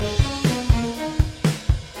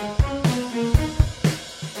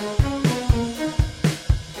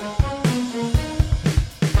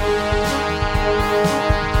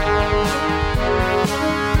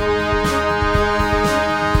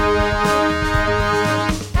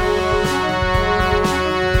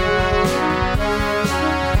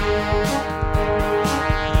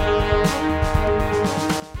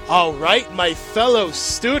All right, my fellow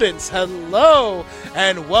students, hello,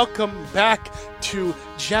 and welcome back to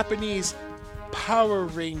Japanese Power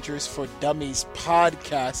Rangers for Dummies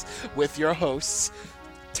podcast with your hosts,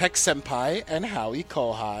 Tech Senpai and Howie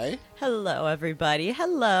Kohai. Hello, everybody.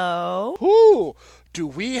 Hello. Woo! Do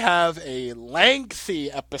we have a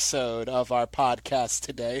lengthy episode of our podcast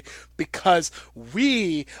today because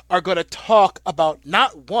we are going to talk about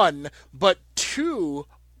not one, but two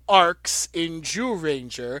arcs in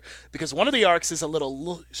Zyuranger, because one of the arcs is a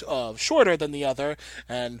little shorter than the other,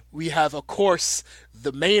 and we have, of course,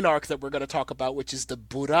 the main arc that we're going to talk about, which is the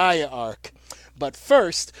Burai Arc. But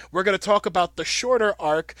first, we're going to talk about the shorter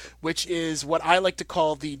arc, which is what I like to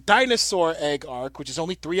call the Dinosaur Egg Arc, which is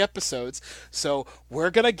only 3 episodes. So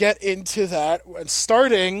we're going to get into that,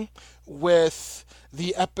 starting with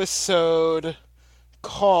the episode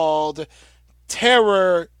called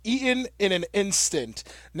Terror Eaten in an Instant.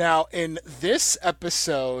 Now, in this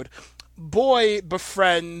episode, Boy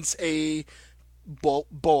befriends a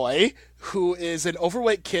boy who is an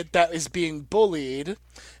overweight kid that is being bullied.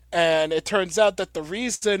 And it turns out that the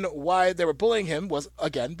reason why they were bullying him was,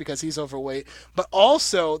 again, because he's overweight, but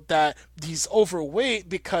also that he's overweight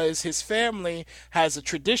because his family has a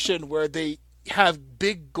tradition where they have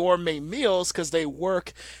big gourmet meals because they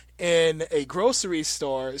work in a grocery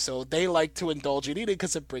store, so they like to indulge in eating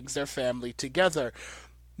because it brings their family together.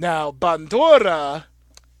 Now, Bandora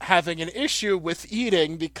having an issue with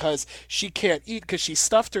eating because she can't eat because she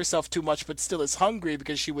stuffed herself too much but still is hungry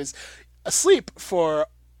because she was asleep for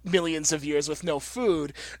millions of years with no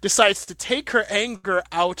food, decides to take her anger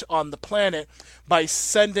out on the planet by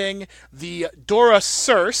sending the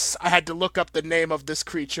Dorosaurus. I had to look up the name of this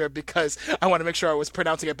creature because I want to make sure I was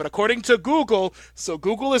pronouncing it, but according to Google, so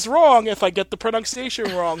Google is wrong if I get the pronunciation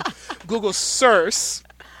wrong, Google Source,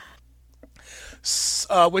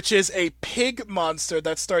 which is a pig monster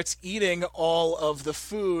that starts eating all of the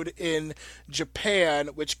food in Japan,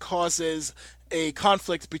 which causes a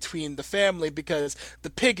conflict between the family because the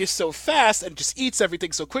pig is so fast and just eats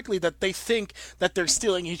everything so quickly that they think that they're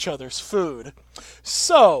stealing each other's food.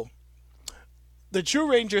 So the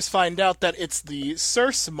Zyurangers find out that it's the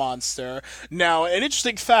Circe monster. Now, an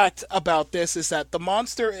interesting fact about this is that the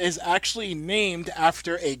monster is actually named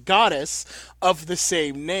after a goddess of the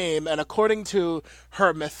same name, and according to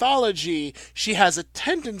her mythology, she has a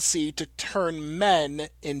tendency to turn men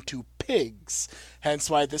into pigs. Hence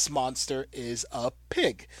why this monster is a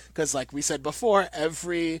pig. Because like we said before,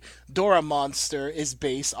 every Dora monster is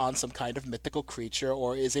based on some kind of mythical creature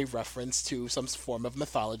or is a reference to some form of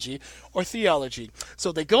mythology or theology.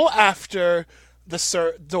 So they go after the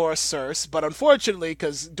Dorosaurus, but unfortunately,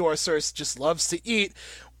 because Dorosaurus just loves to eat,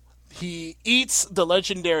 he eats the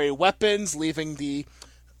legendary weapons, leaving the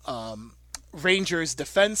Rangers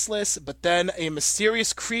defenseless, but then a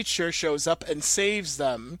mysterious creature shows up and saves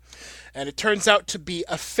them. And it turns out to be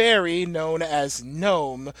a fairy known as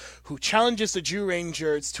Gnome, who challenges the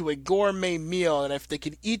Zyurangers to a gourmet meal, and if they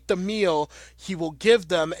can eat the meal, he will give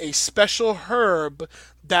them a special herb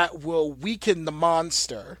that will weaken the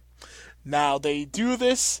monster. Now, they do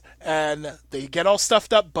this, and they get all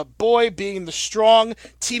stuffed up, but Boy, being the strong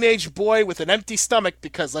teenage boy with an empty stomach,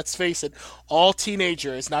 because let's face it, all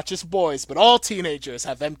teenagers, not just boys, but all teenagers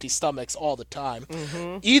have empty stomachs all the time,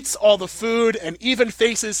 eats all the food, and even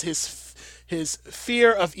faces his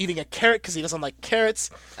fear of eating a carrot because he doesn't like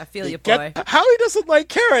carrots. I feel you, boy. How he doesn't like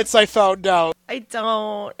carrots, I found out. I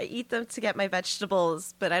don't. I eat them to get my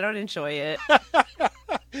vegetables, but I don't enjoy it.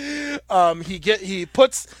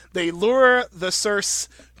 They lure the Circe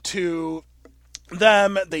to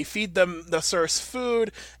them, they feed them the Circe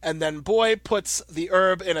food, and then Boy puts the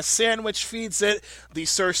herb in a sandwich, feeds it. The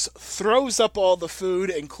Circe throws up all the food,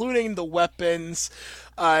 including the weapons.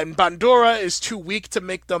 And Bandora is too weak to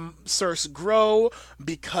make the Circe grow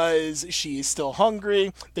because she is still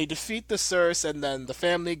hungry. They defeat the Circe, and then the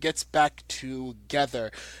family gets back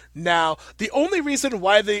together. Now, the only reason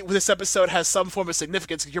why this episode has some form of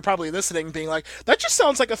significance, you're probably listening being like, that just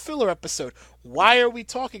sounds like a filler episode. Why are we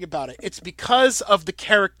talking about it? It's because of the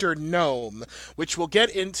character Gnome, which we'll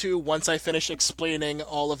get into once I finish explaining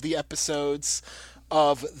all of the episodes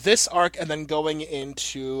of this arc and then going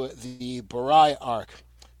into the Burai arc.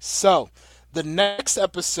 So, the next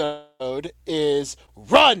episode is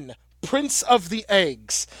Run! Prince of the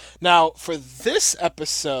Eggs. Now, for this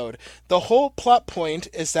episode, the whole plot point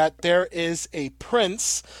is that there is a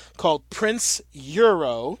prince called Prince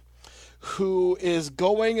Euro who is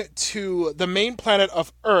going to the main planet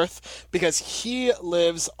of Earth because he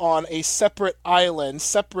lives on a separate island,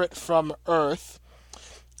 separate from Earth.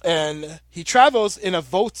 And he travels in a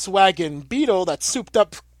Volkswagen Beetle that's souped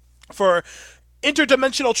up for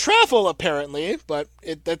interdimensional travel, apparently, but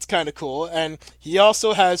that's kind of cool. And he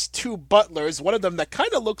also has two butlers, one of them that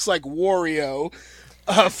kind of looks like Wario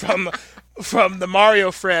from the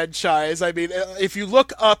Mario franchise. I mean, if you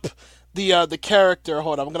look up the character,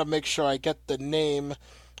 hold on, I'm going to make sure I get the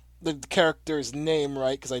character's name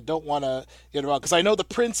right, because I don't want to get it wrong, because I know the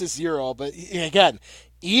prince is Zero, but again,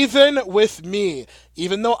 even with me,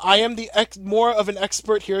 even though I am more of an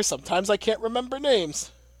expert here, sometimes I can't remember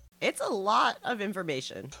names. It's a lot of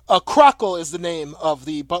information. Crockle is the name of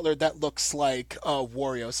the butler that looks like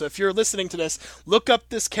Wario. So if you're listening to this, look up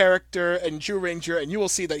this character and Zyuranger, and you will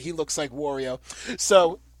see that he looks like Wario.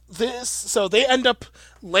 So they end up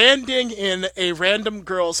landing in a random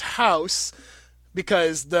girl's house,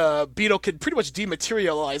 because the beetle can pretty much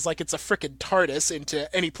dematerialize like it's a frickin' TARDIS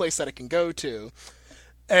into any place that it can go to.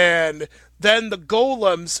 And then the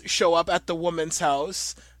golems show up at the woman's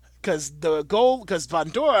house, because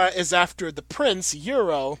Bandora is after the prince,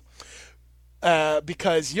 Euro,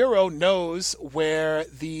 because Euro knows where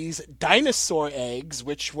these dinosaur eggs,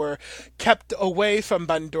 which were kept away from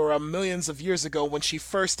Bandora millions of years ago when she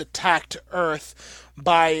first attacked Earth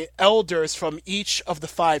by elders from each of the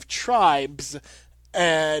 5 tribes,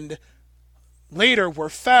 and later were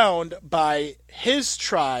found by his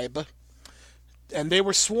tribe, and they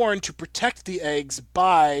were sworn to protect the eggs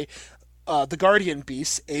by the guardian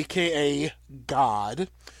beast, aka God.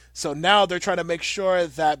 So now they're trying to make sure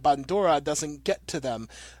that Bandora doesn't get to them.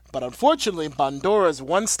 But unfortunately, Bandora's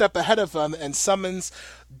one step ahead of them and summons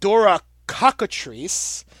Dora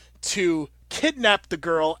Cockatrice to kidnap the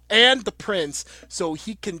girl and the prince so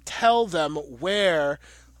he can tell them where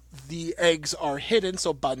the eggs are hidden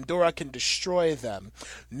so Bandora can destroy them.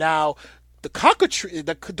 Now, the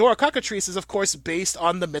Dora Cockatrice is, of course, based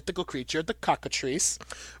on the mythical creature, the cockatrice,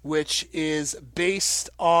 which is based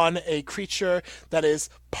on a creature that is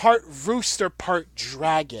part rooster, part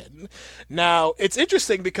dragon. Now, it's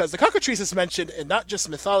interesting because the cockatrice is mentioned in not just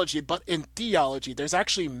mythology, but in theology. There's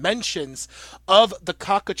actually mentions of a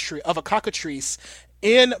cockatrice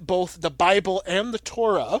in both the Bible and the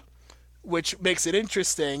Torah, which makes it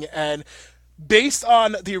interesting. And based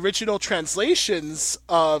on the original translations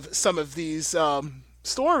of some of these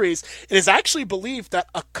stories, it is actually believed that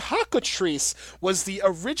a cockatrice was the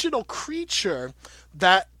original creature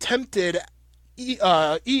that tempted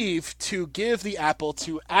Eve to give the apple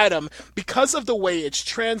to Adam, because of the way it's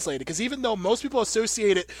translated. Because even though most people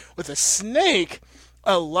associate it with a snake,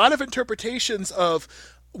 a lot of interpretations of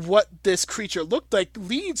what this creature looked like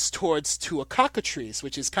leads to a cockatrice,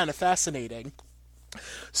 which is kind of fascinating.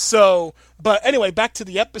 So, but anyway, back to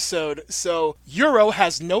the episode. So, Euro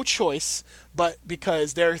has no choice, but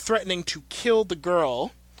because they're threatening to kill the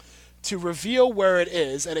girl, to reveal where it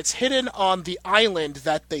is, and it's hidden on the island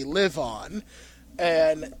that they live on.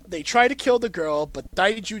 And they try to kill the girl, but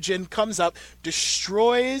Daijujin comes up,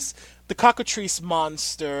 destroys the cockatrice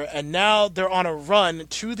monster, and now they're on a run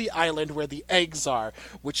to the island where the eggs are,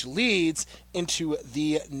 which leads into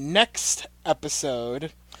the next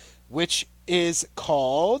episode, which is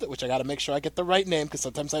called, which I gotta make sure I get the right name, because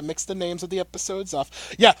sometimes I mix the names of the episodes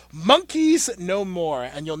off. Yeah, Monkeys No More,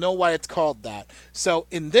 and you'll know why it's called that. So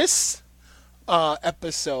in this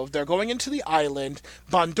episode, they're going into the island.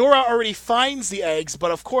 Bandora already finds the eggs,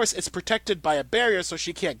 but of course it's protected by a barrier, so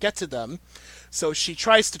she can't get to them. So she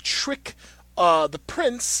tries to trick the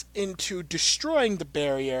prince into destroying the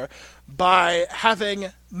barrier by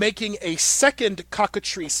making a second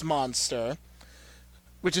cockatrice monster,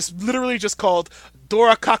 which is literally just called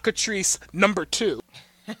Dora Cockatrice number 2.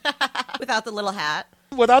 Without the little hat.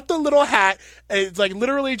 Without the little hat, it's like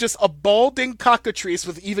literally just a balding cockatrice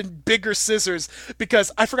with even bigger scissors,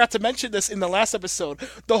 because I forgot to mention this in the last episode.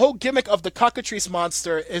 The whole gimmick of the cockatrice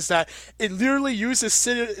monster is that it literally uses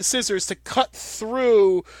scissors to cut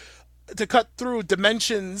through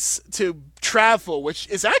dimensions to travel, which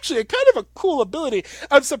is actually a kind of a cool ability.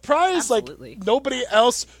 I'm surprised Absolutely. Like nobody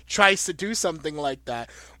else tries to do something like that.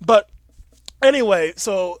 But anyway,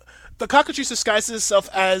 so the cockatrice disguises itself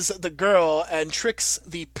as the girl and tricks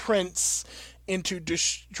the prince into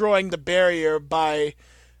destroying the barrier by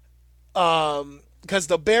because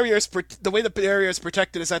the way the barrier is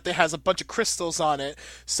protected is that it has a bunch of crystals on it.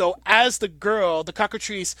 So as the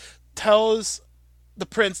cockatrice tells the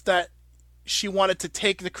prince that she wanted to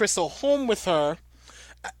take the crystal home with her,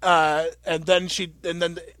 and then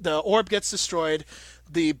the orb gets destroyed,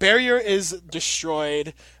 the barrier is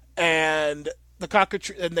destroyed, and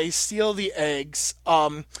they steal the eggs.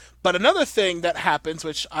 But another thing that happens,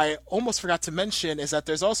 which I almost forgot to mention, is that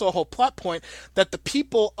there's also a whole plot point that the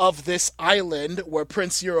people of this island where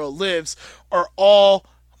Prince Euro lives are all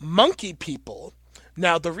monkey people.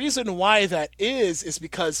 Now, the reason why that is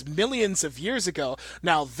because millions of years ago,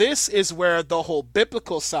 now this is where the whole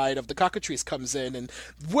biblical side of the cockatrice comes in, and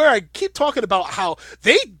where I keep talking about how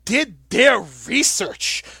they did their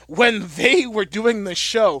research when they were doing the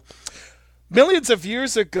show. Millions of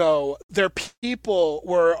years ago, their people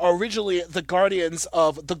were originally the guardians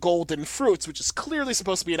of the golden fruits, which is clearly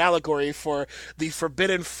supposed to be an allegory for the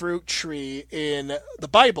forbidden fruit tree in the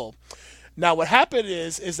Bible. Now, what happened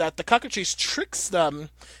is that the cockatrice tricks them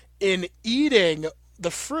in eating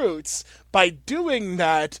the fruits. By doing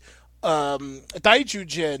that,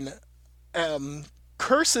 Daijujin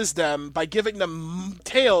curses them by giving them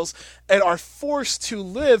tails and are forced to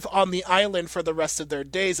live on the island for the rest of their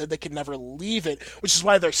days, and they can never leave it, which is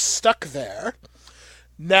why they're stuck there.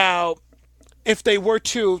 Now, if they were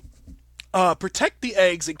to protect the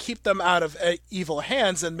eggs and keep them out of evil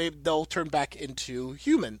hands, then maybe they'll turn back into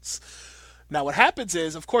humans. Now, what happens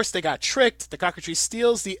is, of course, they got tricked. The cockatrice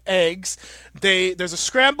steals the eggs. There's a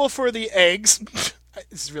scramble for the eggs. I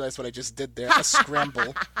just realized what I just did there. A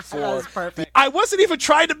scramble for... That was perfect. I wasn't even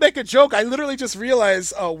trying to make a joke. I literally just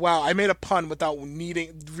realized, oh, wow, I made a pun without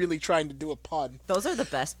really trying to do a pun. Those are the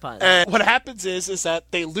best puns. And what happens is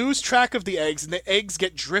that they lose track of the eggs, and the eggs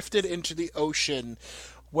get drifted into the ocean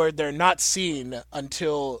where they're not seen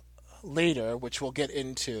until later, which we'll get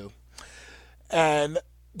into. And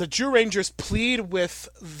the Zyurangers plead with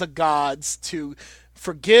the gods to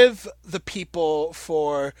forgive the people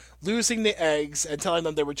for losing the eggs and telling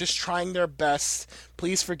them they were just trying their best.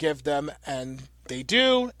 Please forgive them. And they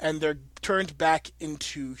do, and they're turned back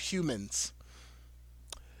into humans.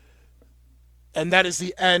 And that is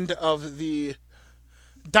the end of the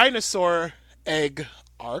dinosaur egg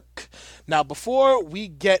arc. Now, before we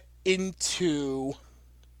get into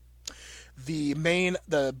the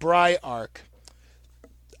Burai arc,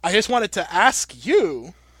 I just wanted to ask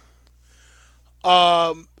you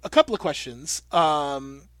a couple of questions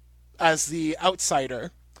as the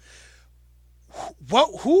outsider.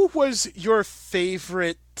 Who was your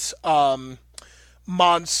favorite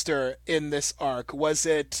monster in this arc? Was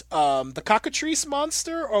it the cockatrice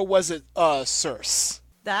monster, or was it Circe?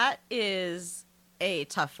 That is a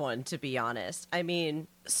tough one, to be honest. I mean,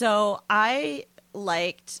 so I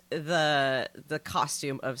liked the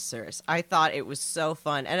costume of Circe. I thought it was so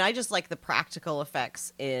fun, and I just like the practical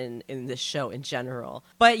effects in this show in general.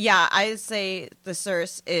 But yeah, I'd say the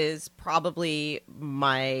Circe is probably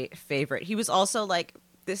my favorite. He was also like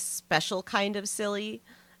this special kind of silly.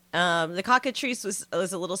 The cockatrice was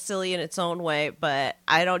a little silly in its own way, but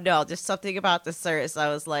I don't know, just something about the Circe. I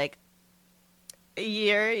was like,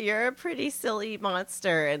 You're a pretty silly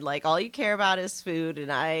monster, and like all you care about is food,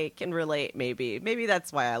 and I can relate. Maybe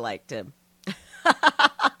that's why I liked him.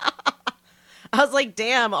 I was like,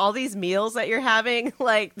 damn, all these meals that you're having,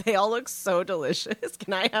 like they all look so delicious.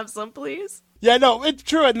 Can I have some, please? Yeah, no, it's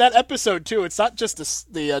true. In that episode too, it's not just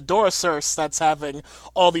the Dora Circe that's having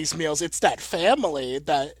all these meals. It's that family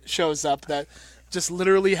that shows up that just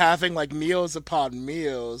literally having like meals upon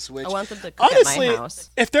meals, which I want them to cook honestly, at my house.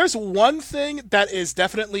 If there's one thing that is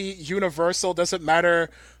definitely universal, doesn't matter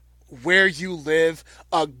where you live,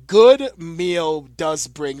 a good meal does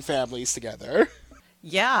bring families together.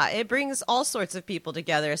 Yeah, it brings all sorts of people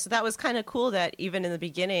together. So that was kind of cool that even in the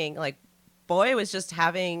beginning, like Boy was just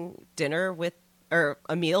having dinner with, or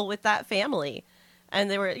a meal with that family.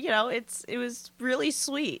 And they were, it was really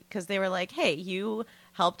sweet because they were like, hey, you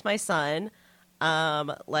helped my son.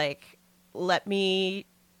 Like, let me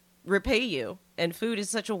repay you. And food is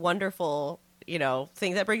such a wonderful,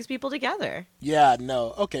 thing that brings people together. Yeah,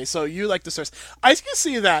 no. Okay, so you like the Circe. I can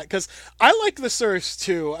see that, because I like the Circe,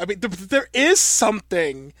 too. I mean, there is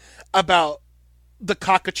something about the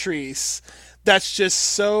cockatrice that's just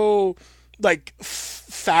so, like,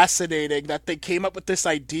 fascinating that they came up with this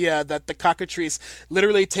idea that the cockatrice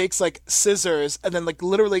literally takes like scissors and then like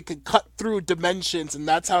literally can cut through dimensions, and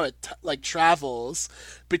that's how it like travels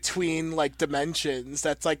between like dimensions.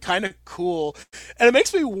 That's like kind of cool, and it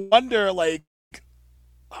makes me wonder like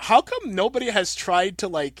how come nobody has tried to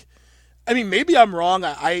like, I mean, maybe I'm wrong.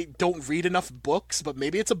 I don't read enough books, but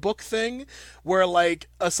maybe it's a book thing where like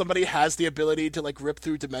somebody has the ability to like rip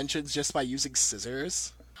through dimensions just by using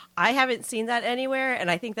scissors. I haven't seen that anywhere,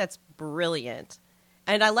 and I think that's brilliant.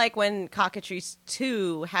 And I like when Cockatrice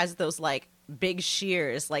 2 has those, like, big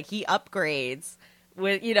shears. Like, he upgrades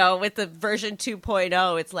with, with the version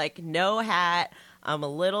 2.0. It's like, no hat. I'm a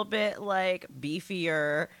little bit, like,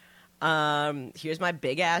 beefier. Here's my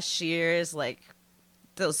big-ass shears. Like,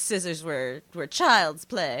 those scissors were child's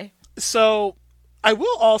play. So, I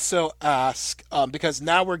will also ask, because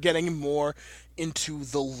now we're getting more into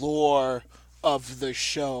the lore of the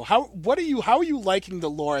show. How are you liking the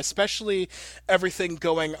lore, especially everything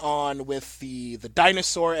going on with the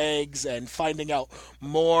dinosaur eggs and finding out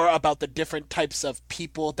more about the different types of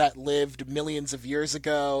people that lived millions of years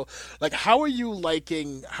ago? Like, how are you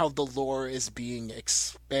liking how the lore is being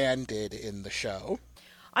expanded in the show?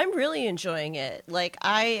 I'm really enjoying it. Like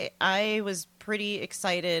I was pretty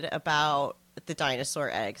excited about the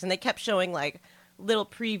dinosaur eggs, and they kept showing like little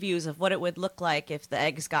previews of what it would look like if the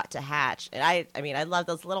eggs got to hatch. And I mean, I love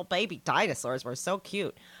those little baby dinosaurs. Were so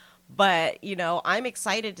cute. But, you know, I'm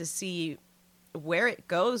excited to see where it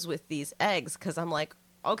goes with these eggs, because I'm like,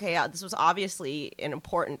 okay, this was obviously an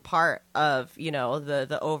important part of, you know,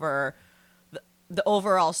 the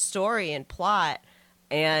overall story and plot.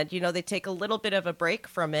 And, you know, they take a little bit of a break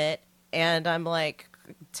from it. And I'm like,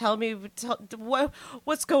 tell me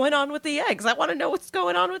what's going on with the eggs. I want to know what's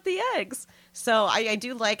going on with the eggs. So I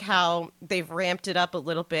do like how they've ramped it up a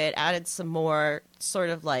little bit, added some more sort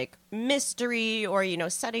of like mystery, or, you know,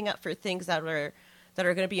 setting up for things that are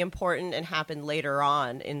going to be important and happen later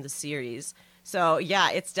on in the series. So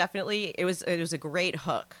yeah, it was a great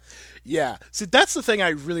hook. Yeah. See, that's the thing I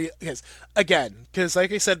really, because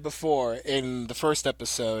like I said before in the first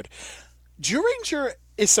episode, Zyuranger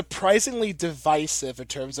is surprisingly divisive in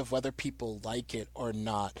terms of whether people like it or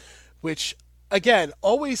not, which, again,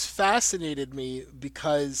 always fascinated me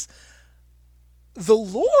because the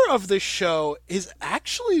lore of the show is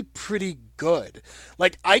actually pretty good.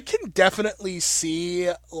 Like, I can definitely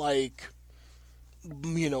see, like,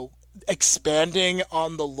 you know, expanding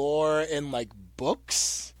on the lore in, like,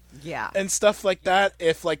 books. Yeah. And stuff like that,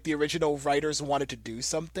 if, like, the original writers wanted to do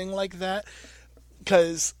something like that.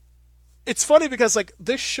 Because it's funny because, like,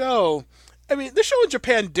 this show in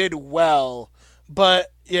Japan did well,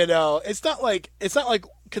 but, you know, it's not like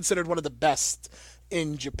considered one of the best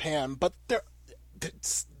in Japan. But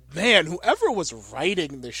whoever was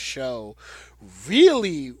writing the show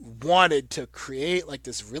really wanted to create, like,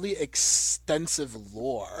 this really extensive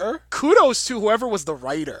lore. Kudos to whoever was the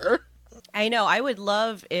writer. I know. I would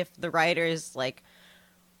love if the writers, like,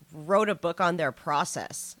 wrote a book on their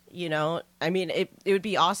process, you know? I mean, it would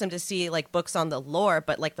be awesome to see, like, books on the lore,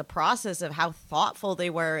 but, like, the process of how thoughtful they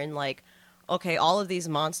were in, like, okay, all of these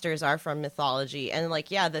monsters are from mythology. And,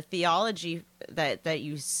 like, yeah, the theology that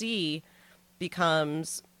you see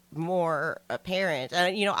becomes more apparent.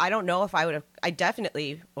 And, you know, I don't know if I know I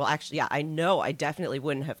definitely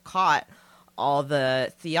wouldn't have caught all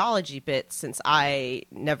the theology bits, since I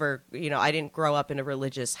never, you know, I didn't grow up in a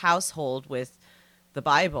religious household with the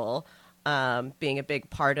Bible being a big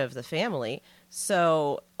part of the family.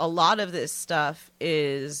 So a lot of this stuff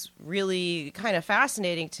is really kind of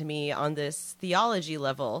fascinating to me on this theology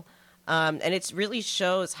level. And it really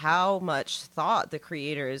shows how much thought the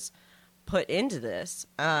creators put into this.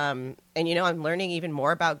 And, you know, I'm learning even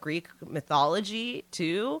more about Greek mythology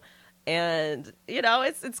too. And, you know,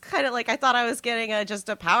 it's kind of like I thought I was getting just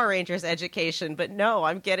a Power Rangers education, but no,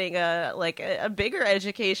 I'm getting a bigger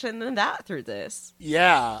education than that through this.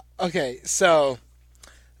 Yeah. Okay. So,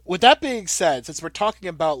 with that being said, since we're talking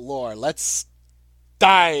about lore, let's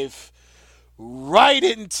dive right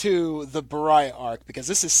into the Burai Arc, because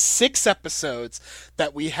this is 6 episodes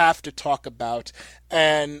that we have to talk about.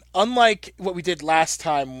 And unlike what we did last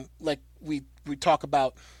time, like we talk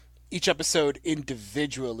about each episode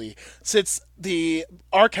individually, since the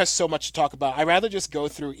arc has so much to talk about, I'd rather just go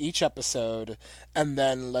through each episode and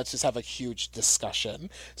then let's just have a huge discussion.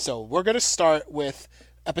 So we're going to start with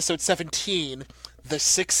episode 17, The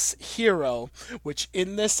Sixth Hero, which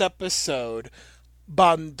in this episode,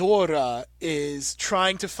 Bandora is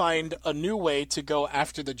trying to find a new way to go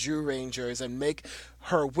after the Zyurangers and make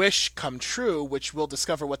her wish come true, which we'll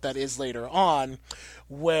discover what that is later on,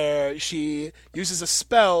 where she uses a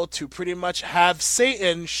spell to pretty much have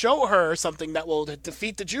Satan show her something that will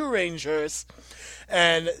defeat the Zyurangers,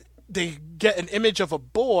 and they get an image of a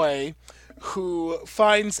boy who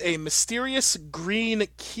finds a mysterious green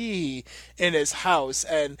key in his house,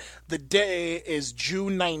 and the day is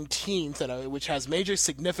June 19th, which has major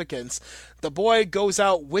significance. The boy goes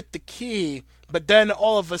out with the key, but then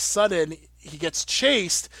all of a sudden he gets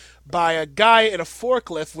chased by a guy in a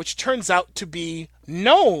forklift, which turns out to be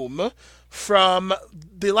Gnome from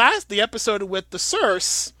the episode with the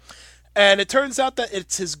Circe. And it turns out that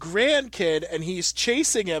it's his grandkid, and he's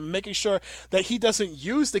chasing him, making sure that he doesn't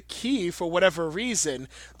use the key for whatever reason.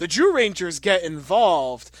 The Zyurangers get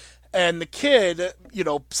involved, and the kid, you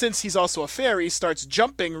know, since he's also a fairy, starts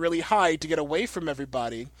jumping really high to get away from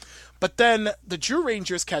everybody. But then the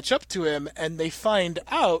Zyurangers catch up to him, and they find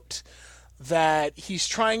out that he's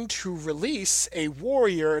trying to release a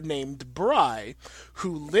warrior named Burai,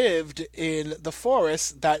 who lived in the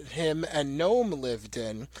forest that him and Gnome lived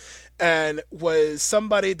in, and was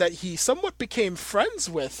somebody that he somewhat became friends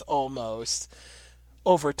with almost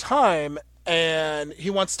over time. And he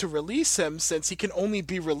wants to release him since he can only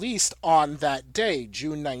be released on that day,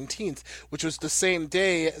 June 19th, which was the same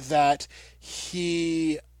day that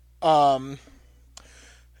he was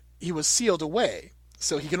sealed away.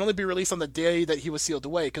 So he can only be released on the day that he was sealed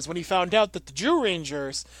away, because when he found out that the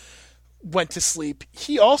Zyurangers went to sleep,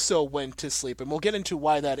 he also went to sleep, and we'll get into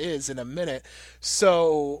why that is in a minute.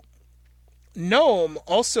 So Gnome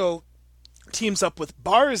also teams up with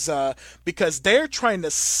Barza because they're trying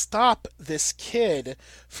to stop this kid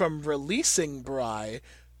from releasing Burai,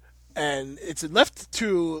 and it's left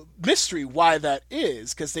to mystery why that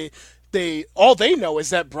is, because they all they know is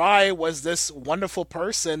that Burai was this wonderful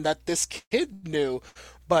person that this kid knew,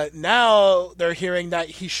 but now they're hearing that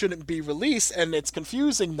he shouldn't be released, and it's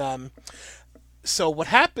confusing them. So what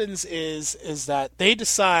happens is that they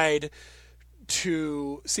decide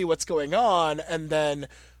to see what's going on, and then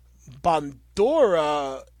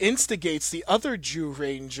Bandora instigates the other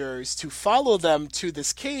Zyurangers to follow them to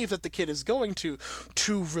this cave that the kid is going to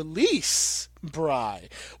release Burai,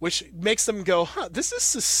 which makes them go, this is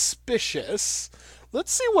suspicious.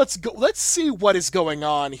 Let's see what is going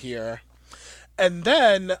on here. And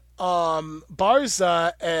then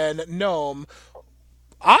Barza and Gnome,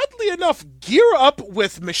 oddly enough, gear up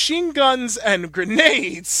with machine guns and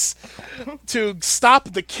grenades to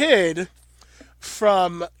stop the kid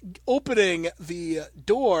from opening the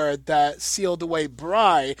door that sealed away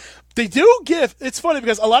Burai. They do give... It's funny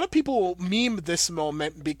because a lot of people meme this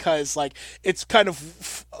moment because, like, it's kind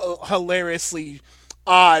of hilariously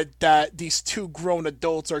odd that these two grown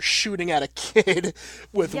adults are shooting at a kid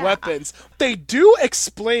with weapons. They do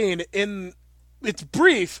explain in... It's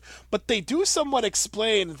brief, but they do somewhat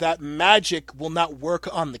explain that magic will not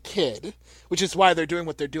work on the kid, which is why they're doing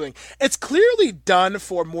what they're doing. It's clearly done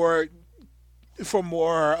for more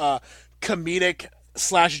comedic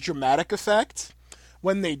 / dramatic effect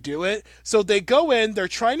when they do it. So they go in, they're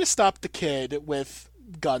trying to stop the kid with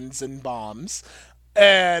guns and bombs,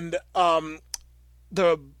 and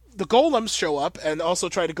the golems show up and also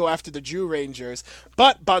try to go after the Zyurangers.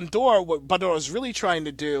 But what Bandora is really trying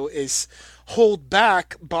to do is hold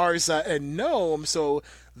back Barza and Gnome so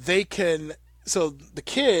the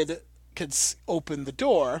kid can open the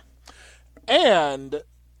door. And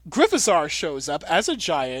Griffizar shows up as a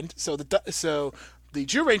giant, so the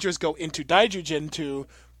Zyurangers go into Daijujin to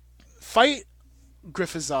fight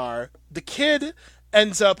Griffizar. The kid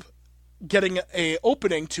ends up getting a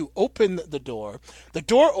opening to open the door. The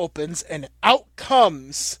door opens, and out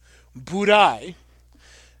comes Burai.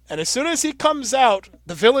 And as soon as he comes out,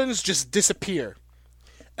 the villains just disappear.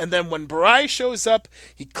 And then when Burai shows up,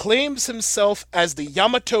 he claims himself as the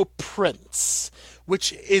Yamato Prince,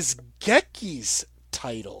 which is Geki's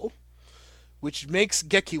title, which makes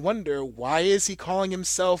Geki wonder, why is he calling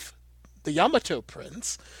himself the Yamato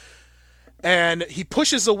Prince? And he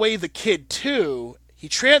pushes away the kid too. He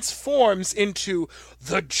transforms into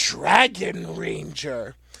the Dragon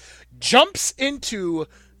Ranger, jumps into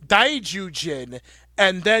Daijujin,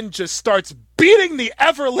 and then just starts beating the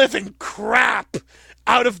ever-living crap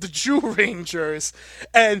out of the Zyurangers.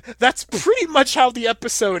 And that's pretty much how the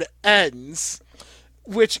episode ends,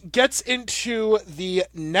 which gets into the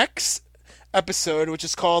next episode, which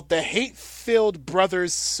is called The Hate-Filled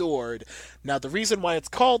Brother's Sword. Now, the reason why it's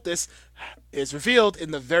called this is revealed in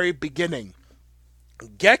the very beginning.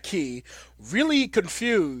 Geki, really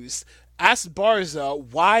confused, asked Barza,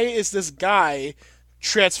 why is this guy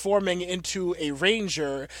transforming into a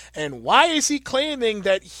ranger, and why is he claiming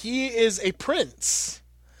that he is a prince?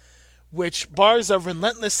 Which Barza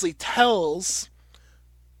relentlessly tells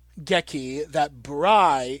Geki that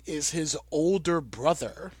Burai is his older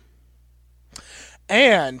brother.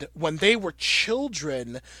 And when they were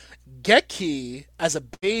children, Geki, as a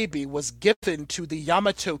baby, was given to the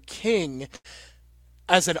Yamato king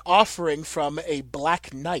as an offering from a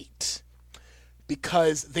Black Knight,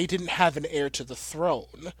 because they didn't have an heir to the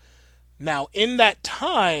throne. Now, in that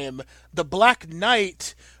time, the Black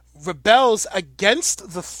Knight rebels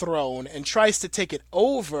against the throne and tries to take it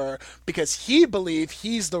over because he believes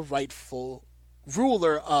he's the rightful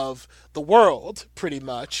ruler of the world, pretty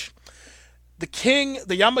much. The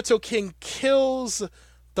Yamato king, kills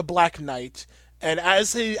the Black Knight, and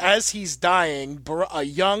as he's dying, a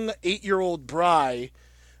young 8-year-old Burai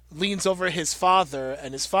leans over his father,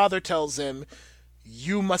 and his father tells him,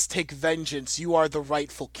 "You must take vengeance, you are the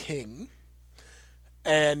rightful king,"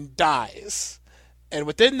 and dies. And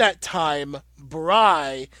within that time,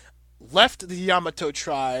 Burai left the Yamato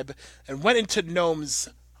tribe and went into Gnome's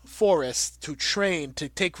forest to train to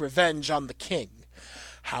take revenge on the king.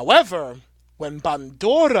 However, when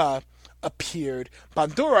Bandora appeared,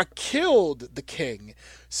 Bandora killed the king.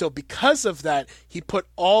 So because of that, he put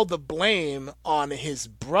all the blame on his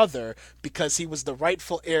brother because he was the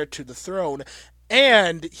rightful heir to the throne,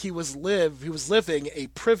 and he was living a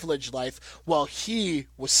privileged life while he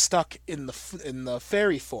was stuck in the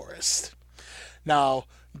fairy forest. Now,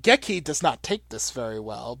 Geki does not take this very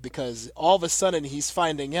well because all of a sudden he's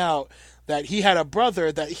finding out that he had a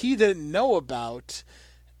brother that he didn't know about,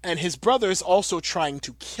 and his brother is also trying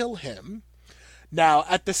to kill him. Now,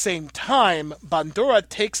 at the same time, Bandora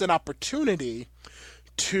takes an opportunity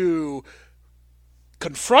to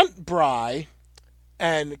confront Burai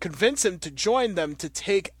and convince him to join them to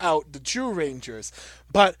take out the Zyurangers.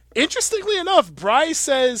 But interestingly enough, Burai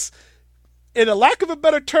says, in a lack of a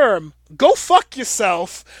better term, go fuck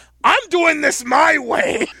yourself. I'm doing this my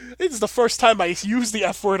way. It's the first time I use the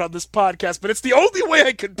F word on this podcast, but it's the only way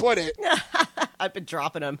I could put it. I've been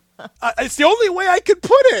dropping them. It's the only way I could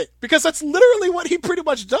put it, because that's literally what he pretty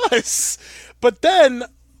much does. But then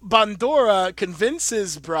Bandora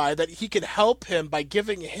convinces Burai that he can help him by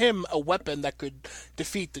giving him a weapon that could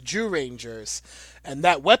defeat the Zyurangers. And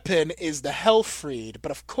that weapon is the Hellfried.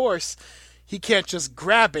 But of course, he can't just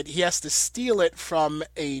grab it. He has to steal it from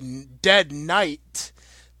a dead knight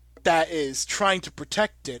that is trying to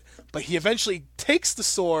protect it. But he eventually takes the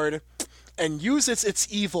sword and uses its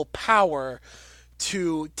evil power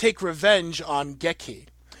to take revenge on Geki.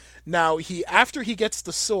 Now, after he gets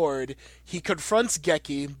the sword, he confronts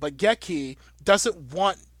Geki, but Geki doesn't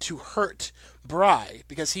want to hurt Burai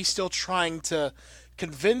because he's still trying to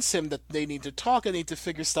convince him that they need to talk and need to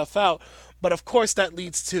figure stuff out. But of course, that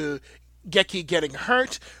leads to Geki getting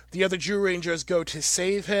hurt. The other Zyurangers go to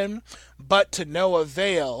save him, but to no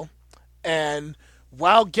avail. And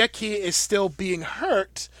while Geki is still being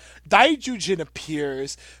hurt, Daijujin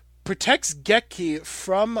appears, protects Geki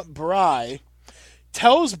from Burai,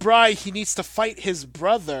 tells Burai he needs to fight his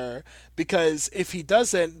brother because if he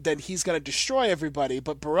doesn't, then he's going to destroy everybody.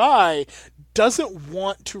 But Burai doesn't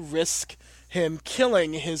want to risk him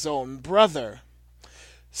killing his own brother.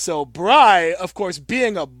 So Burai, of course,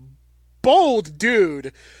 being a bold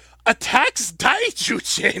dude, attacks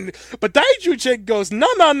Daijujin, but Daijujin goes, no,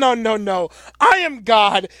 I am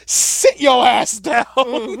God, sit your ass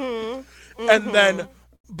down. And then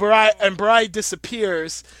Burai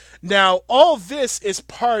disappears. Now, all this is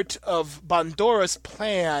part of Bandora's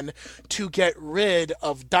plan to get rid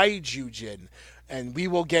of Daijujin, and we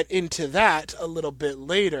will get into that a little bit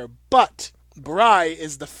later. But Burai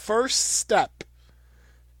is the first step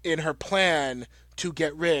in her plan to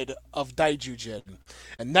get rid of Daijujin.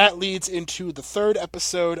 And that leads into the third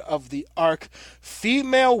episode of the arc,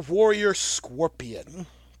 Female Warrior Scorpion.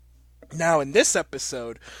 Now, in this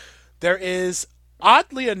episode, there is,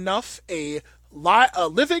 oddly enough, a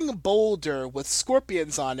living boulder with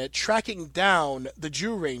scorpions on it tracking down the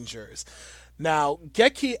Zyurangers. Now,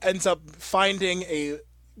 Geki ends up finding a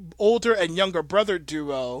older and younger brother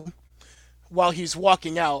duo while he's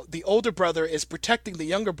walking out. The older brother is protecting the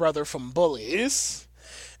younger brother from bullies,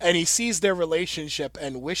 and he sees their relationship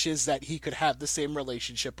and wishes that he could have the same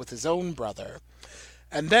relationship with his own brother.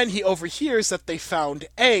 And then he overhears that they found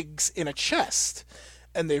eggs in a chest,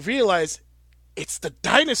 and they realize it's the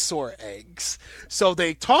dinosaur eggs. So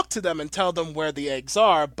they talk to them and tell them where the eggs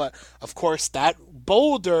are, but of course that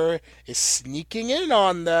boulder is sneaking in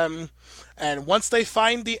on them. And once they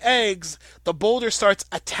find the eggs, the boulder starts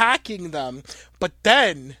attacking them. But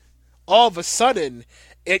then, all of a sudden,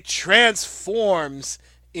 it transforms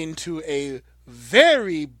into a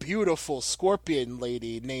very beautiful scorpion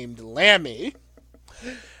lady named Lammy.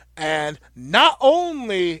 And not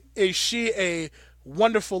only is she a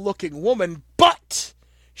wonderful looking woman, but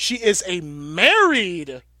she is a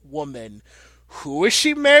married woman. Who is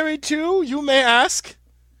she married to, you may ask?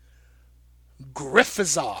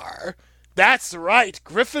 Griffizar. That's right,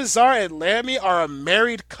 Griffizar and Lammy are a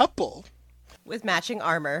married couple. With matching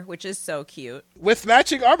armor, which is so cute. With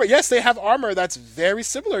matching armor. Yes, they have armor that's very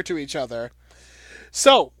similar to each other.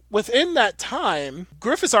 So, within that time,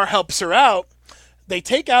 Griffizar helps her out. They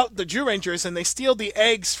take out the Zyurangers and they steal the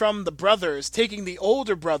eggs from the brothers, taking the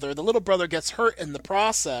older brother. The little brother gets hurt in the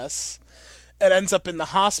process and ends up in the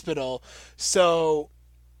hospital. So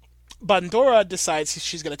Bandora decides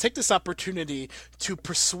she's going to take this opportunity to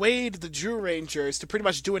persuade the Zyurangers to pretty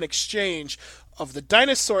much do an exchange of the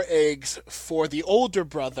dinosaur eggs for the older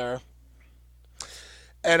brother.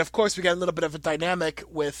 And of course, we got a little bit of a dynamic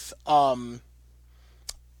with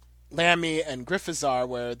Lammy and Griffizar,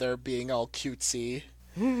 where they're being all cutesy.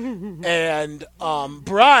 And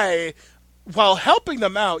Burai, while helping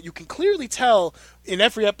them out, you can clearly tell in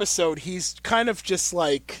every episode he's kind of just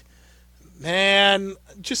like, man,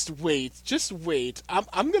 just wait.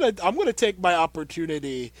 I'm gonna take my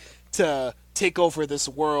opportunity to take over this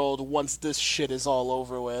world once this shit is all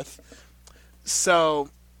over with. So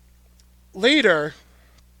later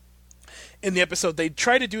in the episode, they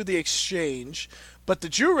try to do the exchange, but the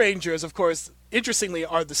Zyurangers, of course, interestingly,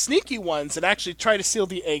 are the sneaky ones and actually try to steal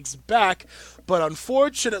the eggs back, but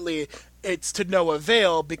unfortunately, it's to no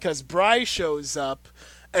avail because Burai shows up,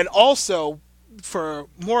 and also, for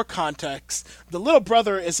more context, the little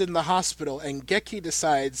brother is in the hospital, and Geki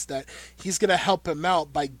decides that he's going to help him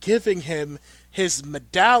out by giving him his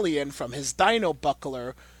medallion from his dino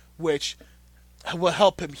buckler, which will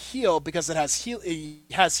help him heal because it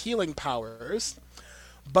has healing powers.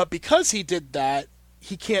 But because he did that,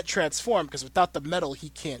 he can't transform, because without the metal, he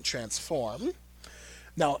can't transform.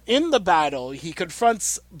 Now, in the battle, he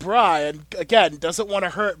confronts Burai, and again, doesn't want to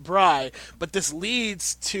hurt Burai, but this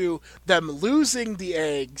leads to them losing the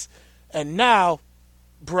eggs, and now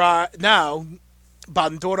Bandora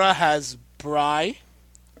has Burai,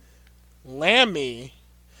 Lammy,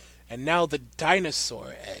 and now the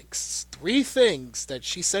dinosaur eggs. 3 things that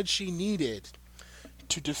she said she needed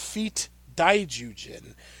to defeat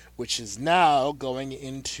Daijujin, which is now going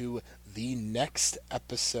into the next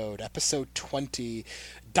episode, episode 20,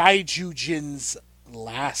 Daijujin's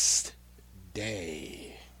Last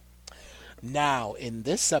Day. Now, in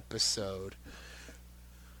this episode,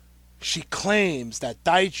 she claims that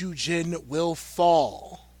Daijujin will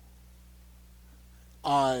fall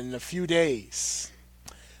on a few days.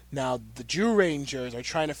 Now, the Zyurangers are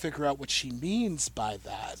trying to figure out what she means by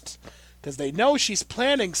that, because they know she's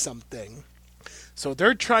planning something. So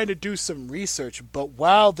they're trying to do some research, but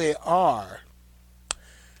while they are,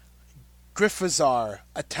 Griffizar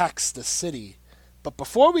attacks the city. But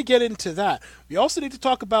before we get into that, we also need to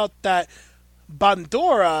talk about that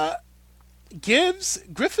Bandora gives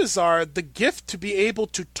Griffizar the gift to be able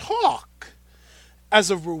to talk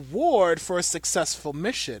as a reward for a successful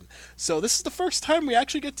mission. So this is the first time we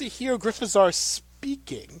actually get to hear Griffizar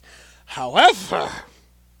speaking. However,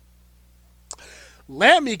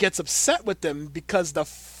 Lammy gets upset with him because the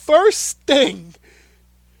first thing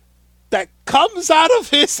that comes out of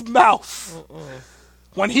his mouth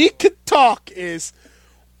when he could talk is,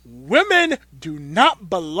 women do not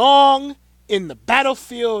belong in the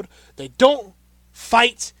battlefield. They don't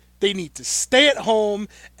fight. They need to stay at home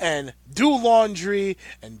and do laundry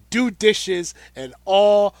and do dishes and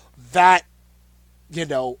all that,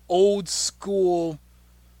 old school,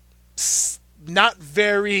 not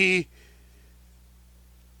very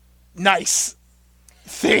nice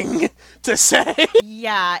thing to say.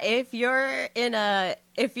 Yeah, if you're in a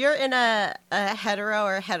hetero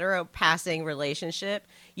or hetero passing relationship,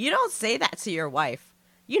 you don't say that to your wife.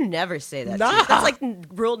 You never say that. Nah. To you. That's like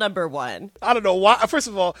rule number 1. I don't know why. First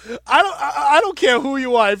of all, I don't care who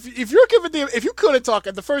you are. If you couldn't talk,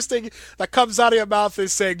 and the first thing that comes out of your mouth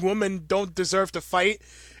is saying women don't deserve to fight,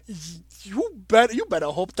 you better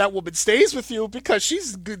hope that woman stays with you, because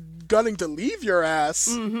she's gunning to leave your ass.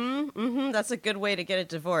 That's a good way to get a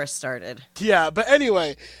divorce started. Yeah, but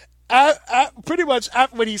anyway, pretty much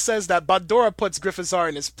when he says that, Bandora puts Griffizar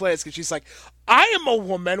in his place, because she's like, I am a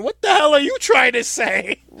woman. What the hell are you trying to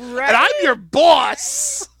say? Right? And I'm your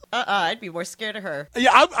boss. I'd be more scared of her.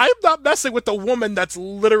 Yeah, I'm not messing with a woman that's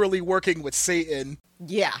literally working with Satan.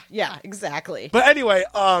 Yeah, exactly. But anyway,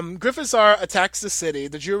 Griffizar attacks the city.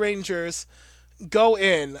 The Zyurangers go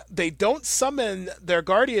in. They don't summon their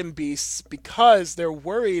guardian beasts because they're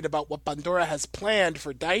worried about what Bandora has planned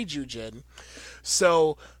for Daijujin.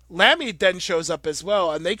 So Lammy then shows up as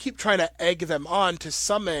well, and they keep trying to egg them on to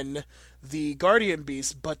summon the guardian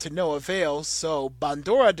beast, but to no avail. So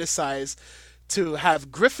Bandora decides to have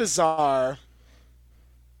Griffizar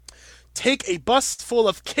take a bus full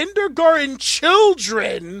of kindergarten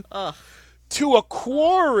children to a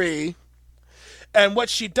quarry. And what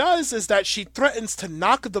she does is that she threatens to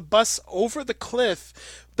knock the bus over the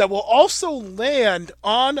cliff that will also land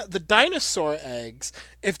on the dinosaur eggs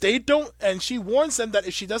if they don't, and she warns them that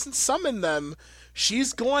if she doesn't summon them,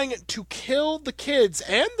 she's going to kill the kids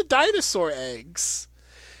and the dinosaur eggs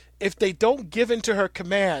if they don't give in to her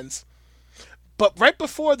commands. But right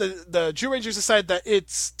before the Zyurangers decide that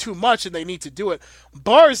it's too much and they need to do it,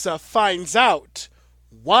 Barza finds out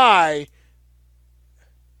why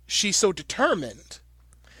she's so determined.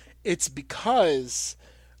 It's because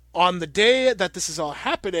on the day that this is all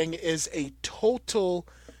happening is a total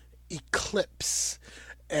eclipse.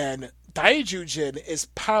 And Daijujin is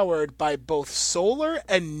powered by both solar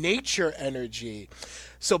and nature energy.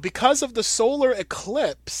 So because of the solar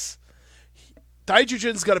eclipse,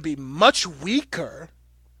 Daijujin's going to be much weaker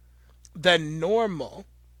than normal.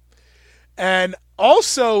 And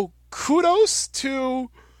also, kudos to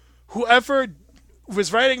whoever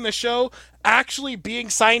was writing the show actually being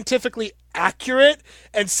scientifically accurate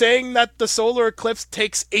and saying that the solar eclipse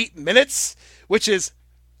takes 8 minutes, which is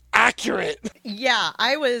accurate. Yeah,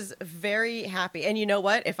 I was very happy. And you know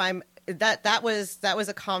what? If I'm that was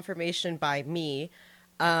a confirmation by me.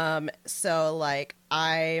 So like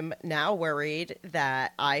I'm now worried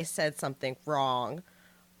that I said something wrong.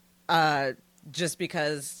 Just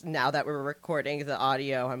because now that we're recording the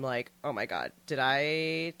audio, I'm like, oh my God, did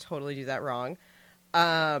I totally do that wrong?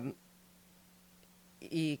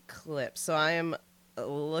 Eclipse. So I am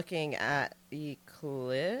looking at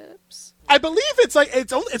eclipse. I believe it's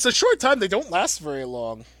a short time. They don't last very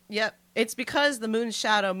long. Yep. It's because the moon's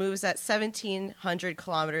shadow moves at 1,700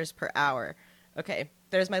 kilometers per hour. Okay.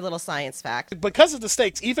 There's my little science fact. Because of the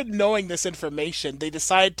stakes, even knowing this information, they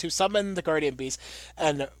decide to summon the Guardian Beast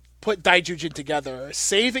and put Daijujin together,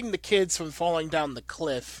 saving the kids from falling down the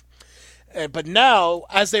cliff. But now,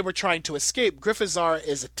 as they were trying to escape, Griffizar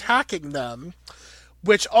is attacking them,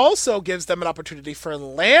 which also gives them an opportunity for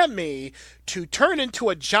Lammy to turn into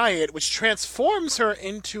a giant, which transforms her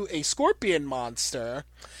into a scorpion monster,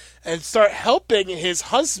 and start helping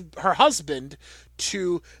her husband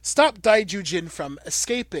to stop Daijujin from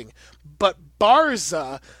escaping. But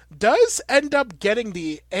Barza does end up getting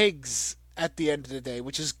the eggs at the end of the day,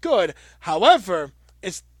 which is good. However,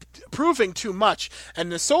 it's proving too much,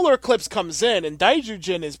 and the solar eclipse comes in, and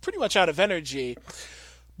Daijujin is pretty much out of energy.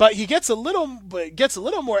 But he gets a little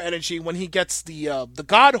more energy when he gets the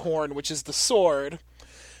God Horn, which is the sword,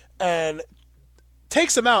 and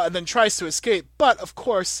takes him out, and then tries to escape. But of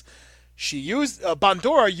course,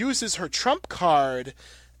 Bandora uses her trump card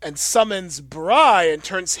and summons Burai and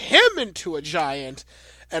turns him into a giant.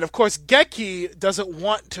 And of course, Geki doesn't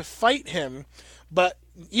want to fight him, but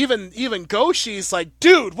even Goshi's like,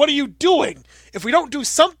 dude, what are you doing? If we don't do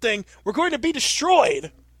something, we're going to be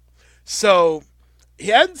destroyed. So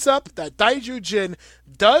it ends up that Daijujin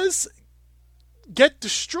does get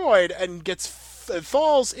destroyed and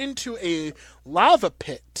falls into a lava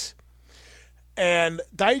pit. And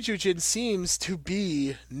Daijujin seems to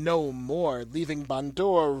be no more, leaving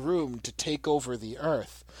Bandora room to take over the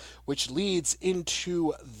Earth, which leads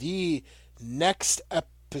into the next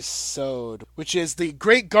episode, which is the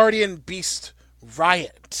Great Guardian Beast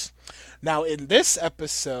Riot. Now, in this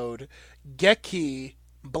episode, Geki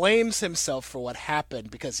blames himself for what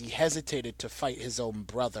happened because he hesitated to fight his own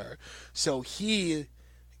brother. So he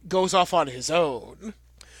goes off on his own.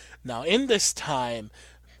 Now, in this time,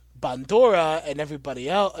 Bandora and everybody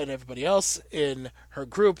else in her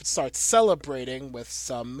group starts celebrating with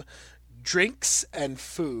some drinks and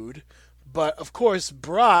food. But of course,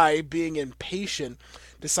 Burai, being impatient,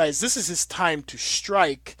 decides this is his time to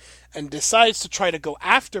strike and decides to try to go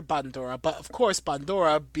after Bandora. But of course,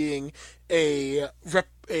 Bandora, being a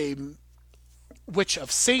witch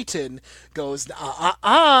of Satan, goes,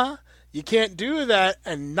 you can't do that,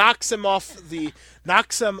 and knocks him off the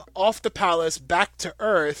palace back to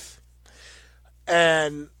Earth.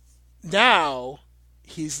 And now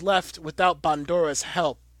he's left without Bandora's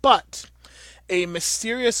help. But a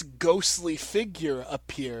mysterious ghostly figure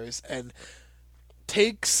appears and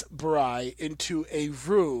takes Burai into a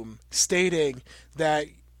room, stating that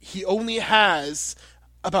he only has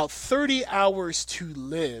about 30 hours to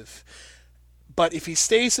live. But if he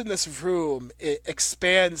stays in this room, it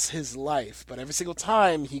expands his life. But every single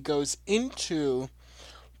time he goes into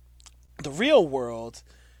the real world,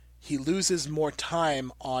 he loses more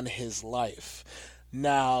time on his life.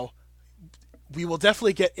 Now, we will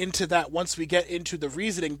definitely get into that once we get into the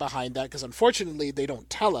reasoning behind that, because unfortunately they don't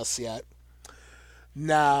tell us yet.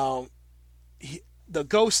 Now, the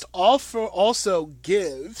ghost also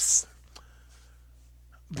gives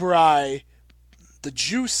Burai the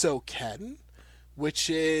Jusoken, which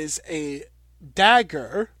is a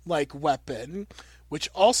dagger-like weapon, which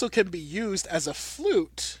also can be used as a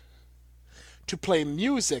flute to play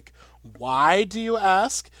music. Why, do you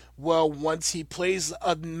ask? Well, once he plays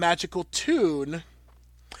a magical tune,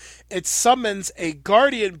 it summons a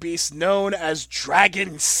guardian beast known as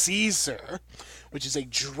Dragon Caesar, which is a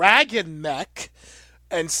dragon mech,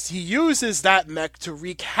 and he uses that mech to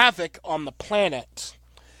wreak havoc on the planet.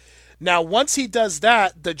 Now, once he does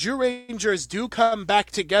that, the Zyurangers do come back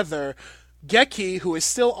together. Geki, who is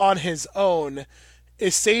still on his own,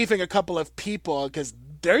 is saving a couple of people because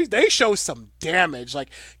they show some damage. Like,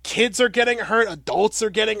 kids are getting hurt, adults are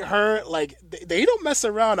getting hurt. Like, they don't mess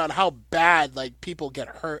around on how bad, like, people get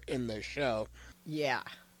hurt in the show. Yeah.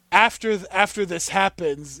 After this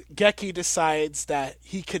happens, Geki decides that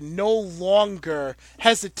he can no longer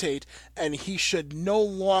hesitate, and he should no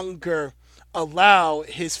longer allow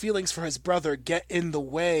his feelings for his brother get in the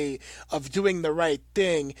way of doing the right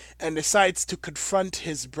thing, and decides to confront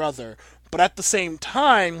his brother. But at the same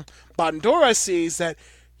time, Bandora sees that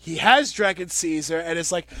he has Dragon Caesar and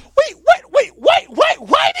is like, wait,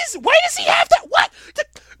 why does he have that? What? The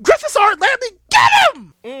griffons aren't letting me get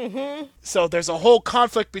him! Mm-hmm. So there's a whole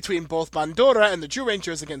conflict between both Bandora and the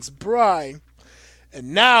Zyurangers against Burai.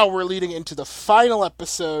 And now we're leading into the final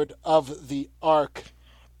episode of the arc,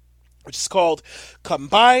 which is called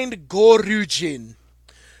Combined Gorujin.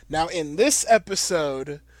 Now in this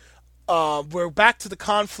episode, we're back to the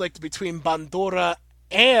conflict between Bandora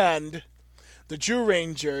and the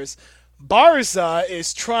Zyurangers. Barza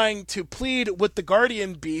is trying to plead with the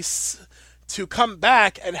Guardian Beasts to come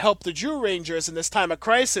back and help the Zyurangers in this time of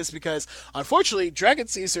crisis, because unfortunately Dragon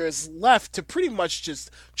Caesar is left to pretty much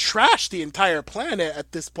just trash the entire planet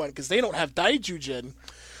at this point because they don't have Daijujin.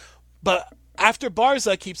 But after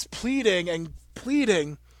Barza keeps pleading and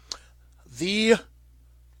pleading, the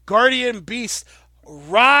Guardian Beasts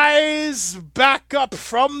rise back up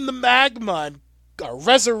from the magma and are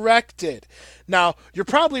resurrected. Now, you're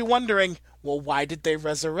probably wondering, well, why did they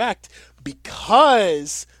resurrect?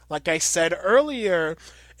 Because, like I said earlier,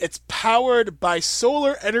 it's powered by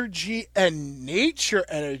solar energy and nature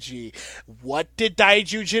energy. What did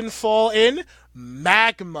Daijujin fall in?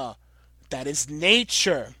 Magma. That is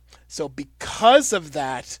nature. So because of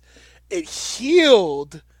that, it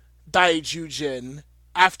healed Daijujin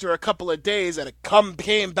after a couple of days, and it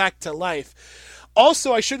came back to life.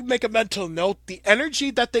 Also, I should make a mental note, the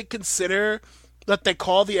energy that they consider, that they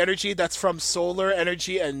call the energy that's from solar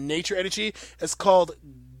energy and nature energy, is called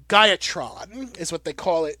Gaiatron, is what they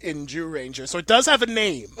call it in Zyuranger. So it does have a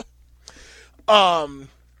name.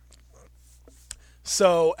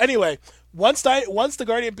 So anyway, once the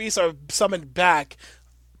Guardian Beasts are summoned back,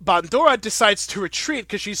 Bandora decides to retreat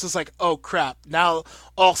because she's just like, oh crap, now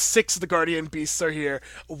all 6 of the Guardian Beasts are here.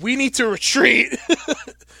 We need to retreat.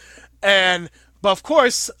 But of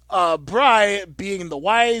course, Burai, being the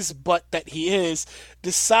wise butt that he is,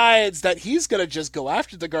 decides that he's going to just go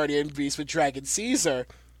after the Guardian Beast with Dragon Caesar.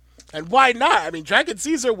 And why not? I mean, Dragon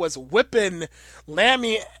Caesar was whipping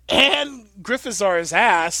Lammy and Griffizar's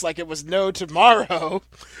ass like it was no tomorrow.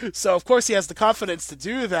 So, of course, he has the confidence to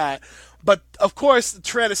do that. But, of course, the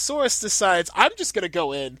Tyrannosaurus decides, I'm just going to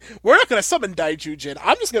go in. We're not going to summon Daijujin.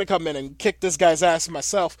 I'm just going to come in and kick this guy's ass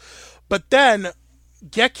myself. But then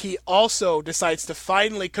Geki also decides to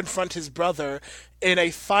finally confront his brother in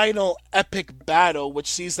a final epic battle, which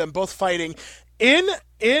sees them both fighting in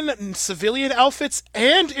civilian outfits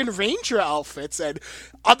and in ranger outfits. And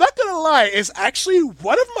I'm not gonna lie, it's actually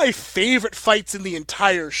one of my favorite fights in the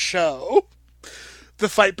entire show. The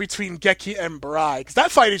fight between Geki and Burai, because that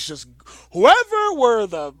fight is just, whoever were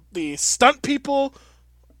the stunt people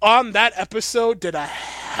on that episode did a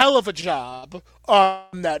hell of a job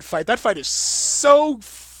on that fight. That fight is so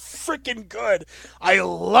freaking good. I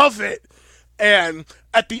love it. And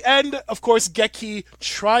at the end, of course, Geki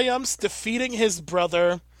triumphs, defeating his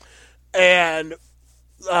brother. And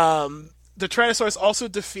the Tyrannosaurus also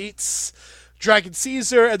defeats Dragon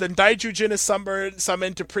Caesar. And then Daijujin is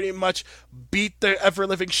summoned to pretty much beat the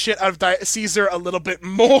ever-living shit out of Caesar a little bit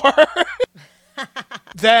more.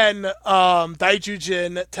 Then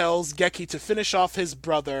Daijujin tells Geki to finish off his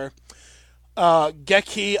brother.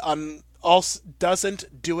 Geki also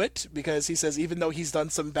doesn't do it because he says even though he's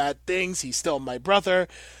done some bad things, he's still my brother.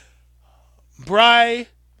 Burai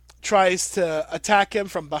tries to attack him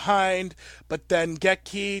from behind, but then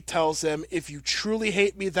Geki tells him, if you truly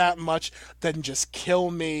hate me that much, then just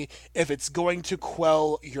kill me if it's going to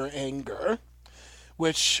quell your anger.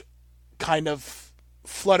 Which kind of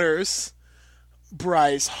flutters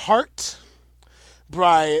Burai's heart.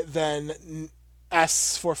 Burai then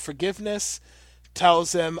asks for forgiveness,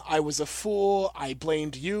 tells him, I was a fool, I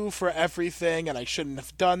blamed you for everything, and I shouldn't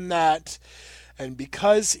have done that. And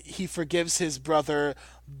because he forgives his brother,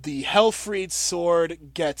 the Hellfried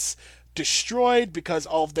sword gets destroyed because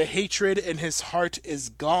all of the hatred in his heart is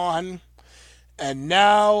gone. And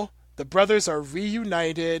now the brothers are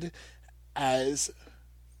reunited as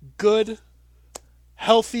good,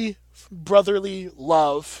 healthy, brotherly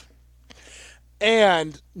love.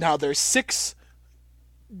 And now there's 6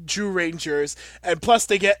 Zyurangers, and plus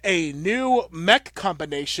they get a new mech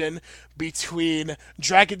combination between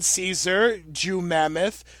Dragon Caesar, Jew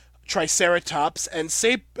Mammoth, Triceratops, and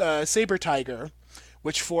Saber Tiger,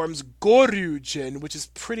 which forms Goryujin, which is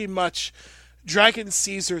pretty much Dragon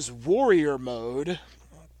Caesar's warrior mode.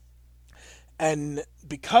 And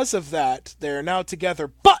because of that, they're now together.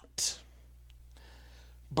 But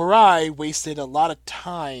Burai wasted a lot of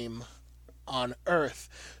time on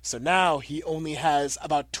Earth. So now he only has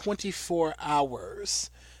about 24 hours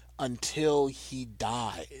until he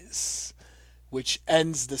dies, which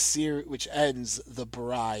ends the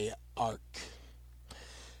Burai arc.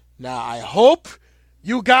 Now I hope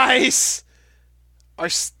you guys are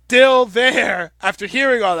still there after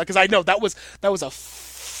hearing all that, because I know that was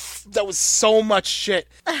so much shit.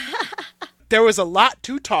 There was a lot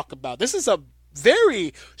to talk about. This is a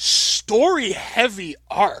very story-heavy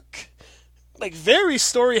arc. Like, very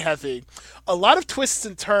story-heavy. A lot of twists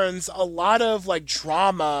and turns, a lot of, like,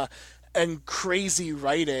 drama and crazy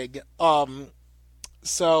writing.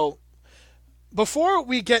 So, before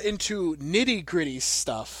we get into nitty-gritty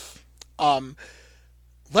stuff,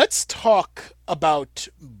 let's talk about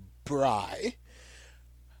Burai.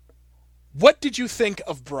 What did you think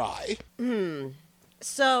of Burai?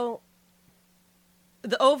 So,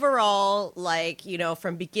 the overall, like, you know,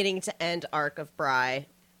 from beginning to end arc of Burai,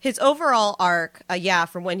 his overall arc,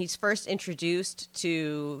 from when he's first introduced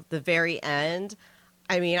to the very end,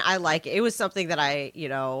 I mean, I like it. It was something that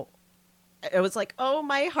it was like, oh,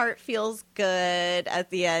 my heart feels good at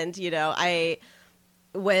the end, you know.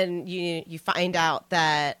 When you find out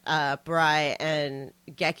that Burai and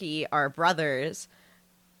Geki are brothers,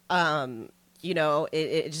 you know,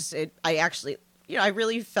 I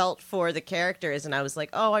really felt for the characters, and I was like,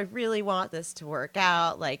 oh, I really want this to work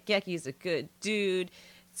out. Like, Geki's a good dude.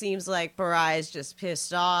 Seems like Burai's just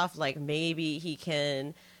pissed off. Like, maybe he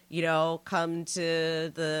can, you know, come to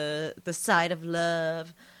the side of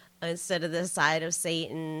love instead of the side of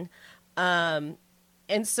Satan. And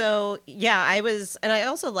so, yeah, I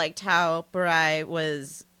also liked how Burai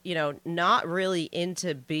was, you know, not really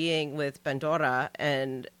into being with Pandora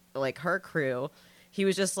and, like, her crew. He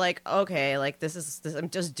was just like, okay, like, this is I'm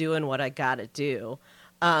just doing what I gotta do.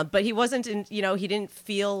 But he wasn't he didn't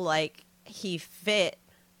feel like he fit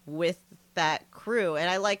with that crew. And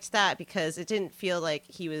I liked that because it didn't feel like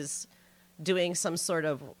he was doing some sort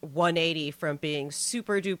of 180 from being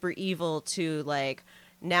super duper evil to, like,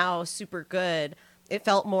 now super good. It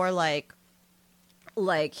felt more like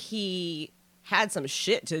he had some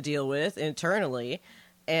shit to deal with internally,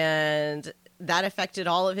 and that affected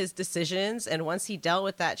all of his decisions. And once he dealt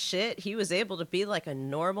with that shit, he was able to be like a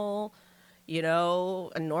normal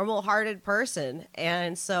hearted person.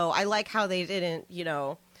 And so I like how they didn't, you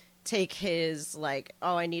know, take his, like,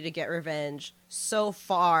 oh, I need to get revenge so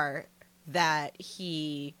far that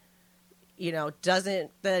he, you know, that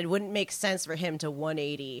it wouldn't make sense for him to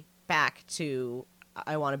 180 back to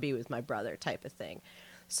I want to be with my brother type of thing.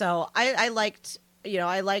 So I liked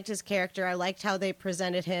his character. I liked how they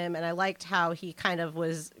presented him, and I liked how he kind of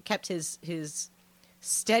kept his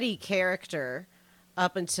steady character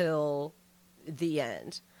up until the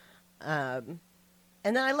end. And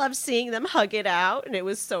then I loved seeing them hug it out, and it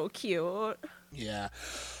was so cute. Yeah.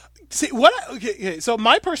 See, so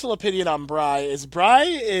my personal opinion on Burai is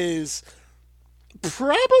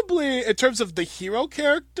probably, in terms of the hero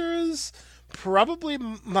characters, probably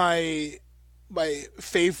my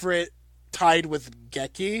favorite, tied with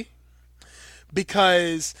Geki,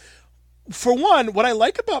 because, for one, what I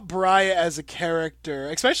like about Burai as a character,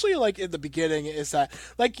 especially like in the beginning, is that,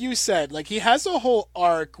 like you said, like, he has a whole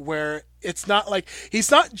arc where it's not like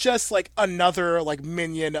he's not just like another like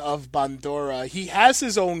minion of Bandora. He has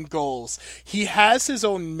his own goals. He has his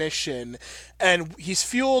own mission, and he's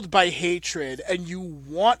fueled by hatred, and you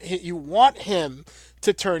want him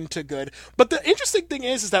to turn to good. But the interesting thing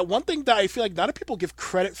is that one thing that I feel like not a people give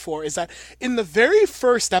credit for is that in the very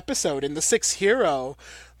first episode, in the Sixth Hero,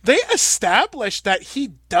 they established that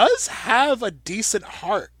he does have a decent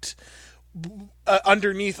heart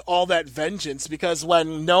underneath all that vengeance, because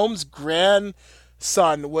when Gnome's grandson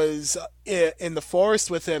was in the forest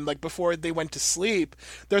with him, like, before they went to sleep,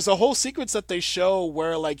 there's a whole sequence that they show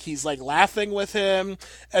where, like, he's like laughing with him,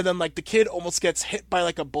 and then, like, the kid almost gets hit by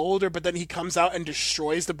like a boulder, but then he comes out and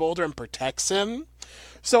destroys the boulder and protects him.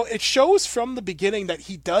 So it shows from the beginning that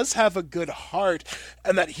he does have a good heart,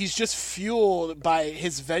 and that he's just fueled by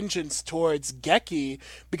his vengeance towards Geki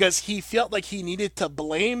because he felt like he needed to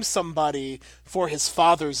blame somebody for his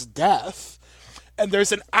father's death. And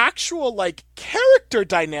there's an actual, like, character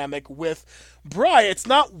dynamic with Burai. It's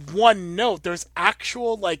not one note. There's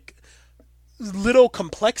actual, like, little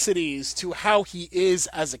complexities to how he is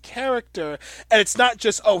as a character. And it's not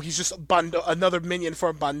just, oh, he's just another minion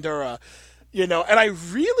for Bandura. And I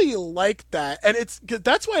really like that. And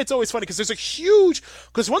that's why it's always funny, because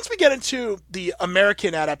because once we get into the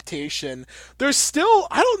American adaptation, there's still,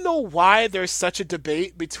 I don't know why there's such a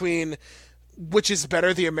debate between which is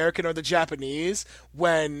better, the American or the Japanese,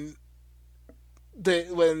 when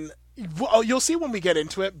you'll see when we get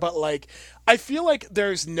into it, but like, I feel like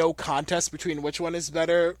there's no contest between which one is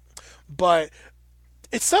better, but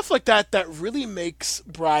it's stuff like that that really makes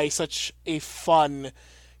Burai such a fun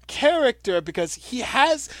character, because he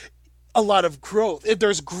has a lot of growth.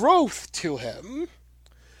 There's growth to him.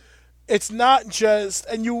 It's not just,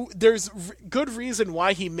 there's good reason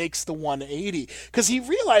why he makes the 180, because he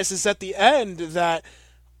realizes at the end that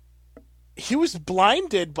he was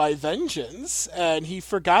blinded by Vengence, and he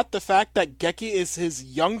forgot the fact that Geki is his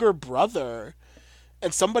younger brother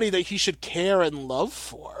and somebody that he should care and love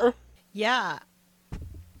for. Yeah,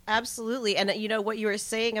 absolutely. And what you were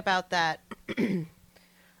saying about that,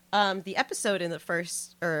 the episode in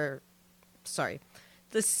the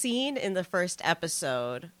the scene in the first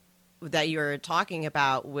episode that you were talking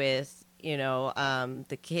about with,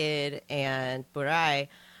 the kid and Burai,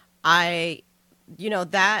 I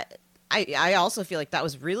also feel like that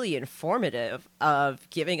was really informative of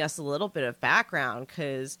giving us a little bit of background,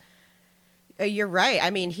 because you're right. I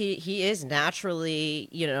mean, he is naturally,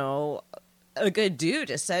 a good dude,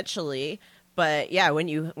 essentially. But yeah, when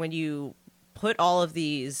you put all of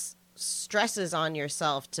these stresses on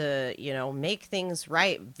yourself to, make things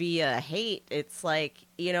right via hate, it's like,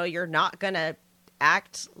 you're not going to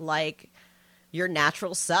act like your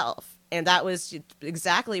natural self. And that was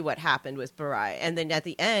exactly what happened with Burai. And then at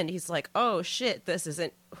the end, he's like, oh shit, this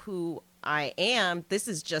isn't who I am. This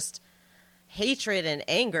is just hatred and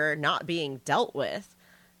anger not being dealt with.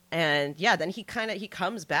 And yeah, then he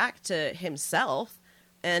comes back to himself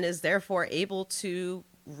and is therefore able to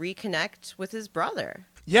reconnect with his brother.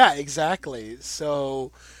 Yeah, exactly.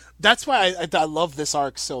 So that's why I love this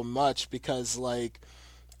arc so much, because like,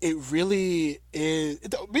 it really is,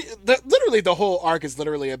 literally the whole arc is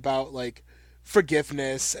literally about like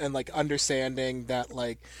forgiveness and like understanding that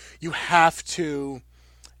like you have to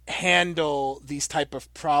handle these type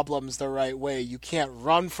of problems the right way. You can't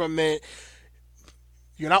run from it.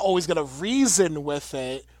 You're not always going to reason with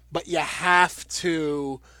it, but you have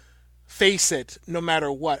to face it no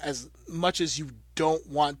matter what, as much as you don't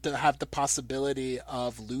want to have the possibility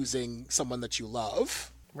of losing someone that you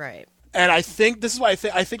love. Right. And I think this is why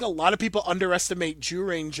I think a lot of people underestimate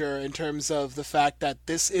Zyuranger in terms of the fact that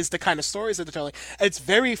this is the kind of stories that they're telling. It's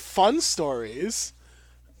very fun stories,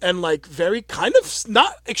 and like very kind of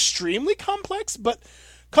not extremely complex, but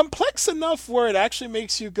complex enough where it actually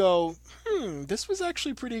makes you go, this was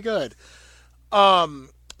actually pretty good.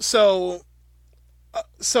 So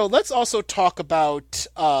let's also talk about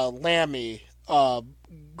Lammy,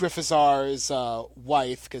 Griffith's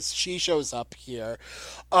wife, because she shows up here.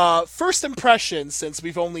 First impression, since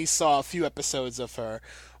we've only saw a few episodes of her,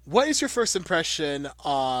 what is your first impression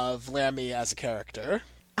of Lammy as a character?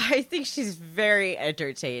 I think she's very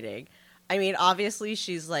entertaining. I mean, obviously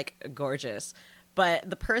she's like gorgeous, but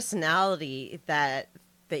the personality that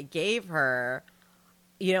they gave her,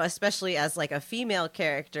 especially as like a female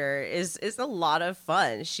character, is a lot of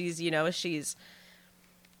fun. She's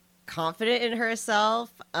confident in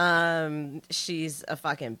herself. She's a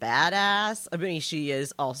fucking badass. I mean, she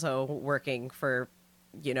is also working for,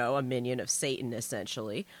 a minion of Satan,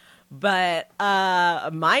 essentially. But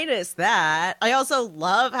minus that, I also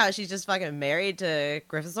love how she's just fucking married to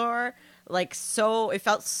Griffithor. Like, so, it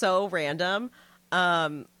felt so random.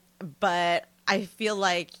 But I feel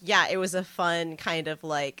like, yeah, it was a fun kind of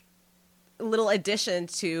like little addition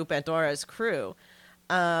to Pandora's crew.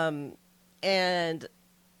 And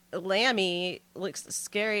Lammy looks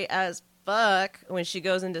scary as fuck when she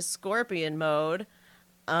goes into scorpion mode.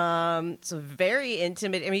 So very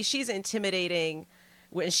intimidating. I mean, she's intimidating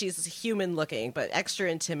when she's human looking, but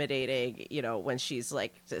extra intimidating, when she's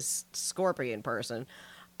like this scorpion person.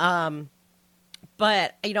 But,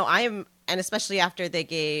 and especially after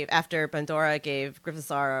Pandora gave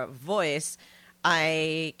Griffiths a voice,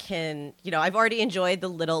 I can, I've already enjoyed the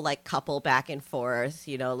little like couple back and forth,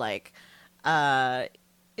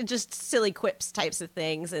 just silly quips types of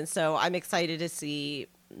things. And so I'm excited to see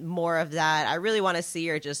more of that. I really want to see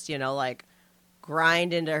her just,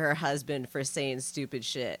 grind into her husband for saying stupid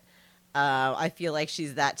shit. I feel like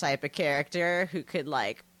she's that type of character who could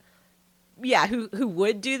who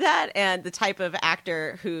would do that, and the type of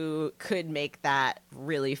actor who could make that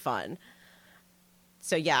really fun.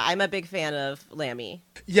 So yeah, I'm a big fan of Lammy.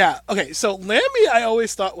 Yeah, okay, so Lammy I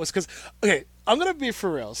always thought was, because, okay, I'm going to be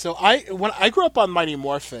for real. So when I grew up on Mighty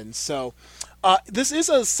Morphin, so This is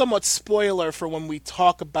a somewhat spoiler for when we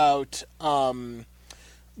talk about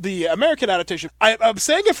the American adaptation. I'm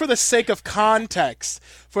saying it for the sake of context.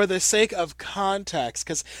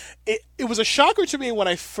 Because it was a shocker to me when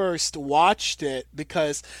I first watched it,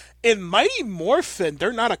 because in Mighty Morphin,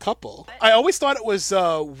 they're not a couple. I always thought it was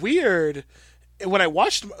weird when I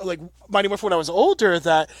watched like Mighty Morphin when I was older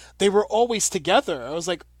that they were always together. I was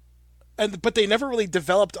like, but they never really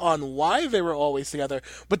developed on why they were always together.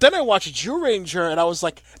 But then I watched Zyuranger and I was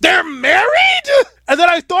like, they're married? And then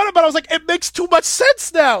I thought about it, I was like, it makes too much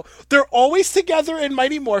sense now. They're always together in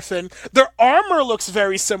Mighty Morphin. Their armor looks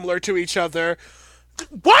very similar to each other.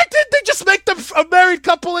 Why did they just make them a married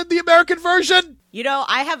couple in the American version? You know,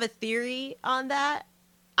 I have a theory on that.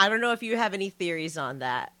 I don't know if you have any theories on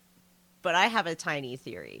that, but I have a tiny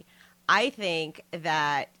theory. I think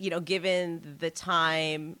that, you know, given the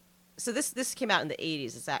time... So this came out in the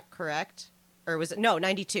 80s, is that correct? Or was it? No,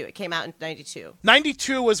 92. It came out in 92.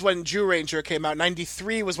 92 was when Zyuranger came out.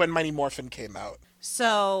 93 was when Mighty Morphin came out.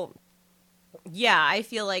 So, yeah, I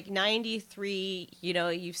feel like 93, you know,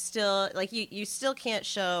 you still can't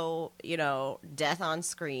show, you know, death on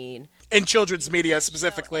screen. In children's media,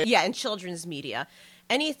 specifically. Yeah, in children's media.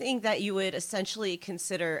 Anything that you would essentially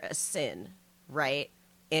consider a sin, right?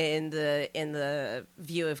 In the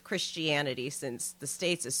view of Christianity, since the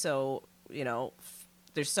States is so, you know,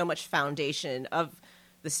 there's so much foundation of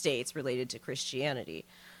the States related to Christianity.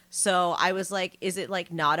 So I was like, is it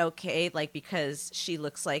like not okay? Like, because she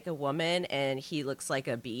looks like a woman and he looks like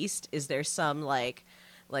a beast? Is there some like,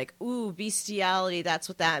 ooh, bestiality? That's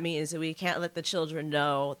what that means. And we can't let the children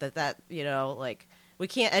know that, you know, like we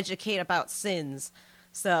can't educate about sins.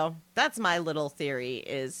 So that's my little theory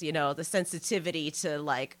is, you know, the sensitivity to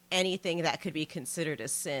like anything that could be considered a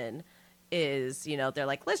sin is, you know, they're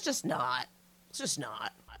like, let's just not.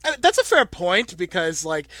 That's a fair point, because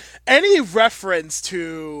like any reference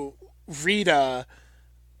to Rita,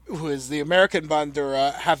 who is the American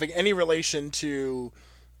Bandura, having any relation to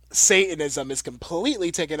Satanism is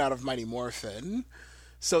completely taken out of Mighty Morphin.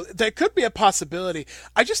 So there could be a possibility.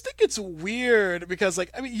 I just think it's weird because,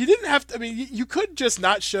 like, I mean, you didn't have to. I mean, you could just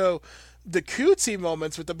not show the cutesy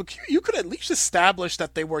moments with them, but you could at least establish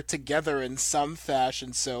that they were together in some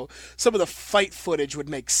fashion. So some of the fight footage would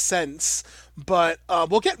make sense. But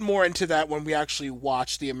we'll get more into that when we actually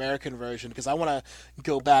watch the American version, because I want to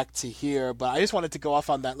go back to here. But I just wanted to go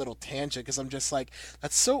off on that little tangent because I'm just like,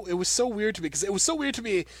 it was so weird to me, because it was so weird to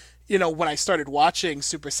me. You know, when I started watching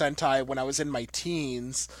Super Sentai when I was in my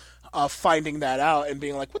teens, finding that out and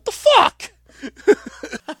being like, what the fuck?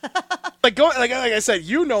 like I said,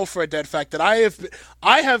 you know for a dead fact that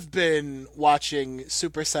I have been watching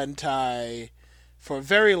Super Sentai for a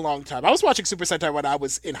very long time. I was watching Super Sentai when I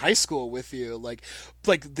was in high school with you, like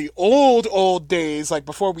the old days, like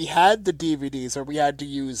before we had the DVDs or we had to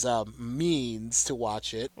use means to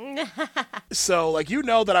watch it. So, like, you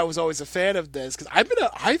know that I was always a fan of this, because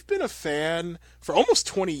I've been a fan for almost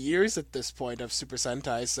 20 years at this point of Super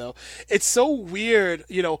Sentai. So it's so weird,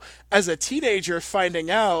 you know, as a teenager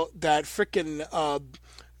finding out that frickin'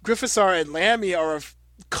 Griffithsar and Lammy are a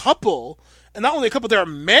couple, and not only a couple, they're a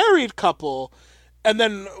married couple. And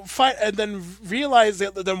then realize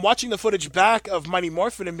that, then watching the footage back of Mighty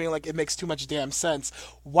Morphin and being like, it makes too much damn sense.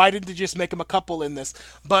 Why didn't they just make them a couple in this?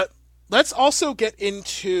 But let's also get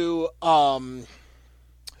into, because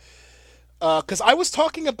I was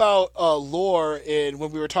talking about lore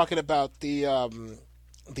when we were talking about the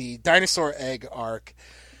dinosaur egg arc.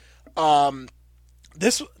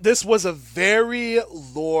 This was a very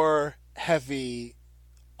lore heavy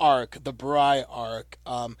arc, the Burai arc.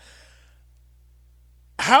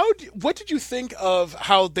 What did you think of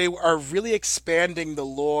how they are really expanding the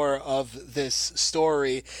lore of this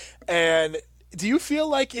story? And do you feel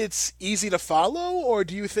like it's easy to follow, or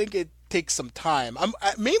do you think it takes some time? I'm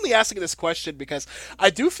mainly asking this question because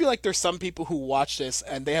I do feel like there's some people who watch this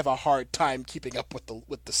and they have a hard time keeping up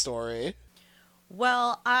with the story.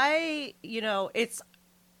 Well, it's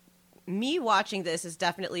me watching this is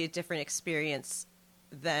definitely a different experience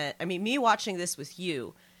me watching this with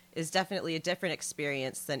you is definitely a different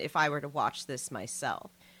experience than if I were to watch this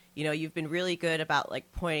myself. You know, you've been really good about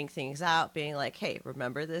like pointing things out, being like, hey,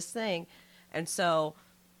 remember this thing. And so,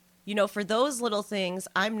 you know, for those little things,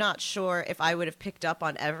 I'm not sure if I would have picked up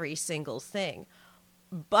on every single thing.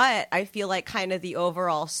 But I feel like kind of the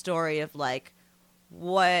overall story of like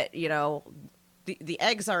what, you know, the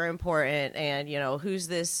eggs are important, and, you know, who's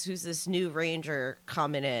this new ranger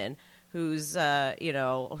coming in? Who's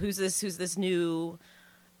this new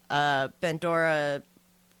Bandura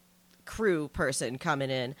crew person coming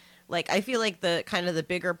in? Like, I feel like the kind of the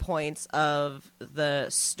bigger points of the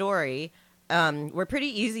story were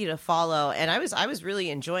pretty easy to follow, and I was really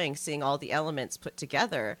enjoying seeing all the elements put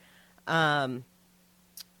together. And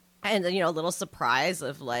then, a little surprise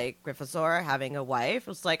of like Gryffindor having a wife. It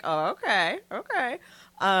was like, oh, okay.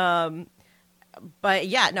 But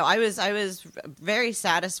yeah, no, I was very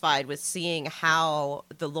satisfied with seeing how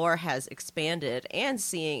the lore has expanded and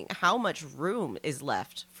seeing how much room is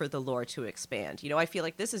left for the lore to expand. I feel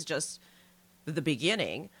like this is just the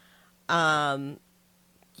beginning. Now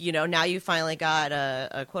you finally got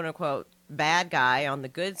a quote unquote bad guy on the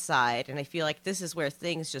good side, and I feel like this is where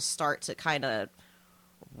things just start to kind of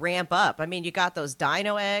ramp up. I mean, you got those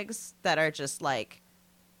dino eggs that are just like,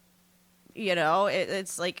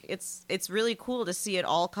 it's like it's really cool to see it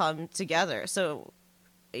all come together. So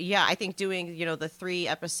yeah, I think doing the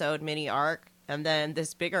 3-episode mini arc and then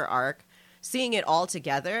this bigger arc, seeing it all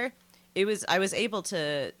together, I was able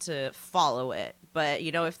to follow it. But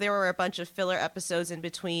if there were a bunch of filler episodes in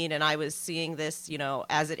between and I was seeing this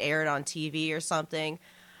as it aired on TV or something,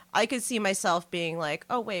 I could see myself being like,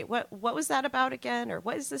 oh wait, what was that about again, or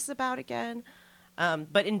what is this about again?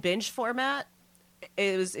 But in binge format,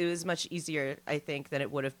 it was much easier, I think, than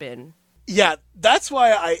it would have been. Yeah, that's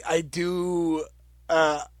why I did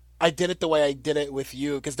it the way I did it with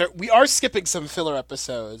you, because we are skipping some filler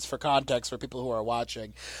episodes for context for people who are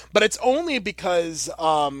watching, but it's only because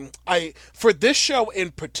for this show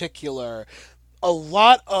in particular, a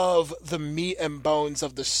lot of the meat and bones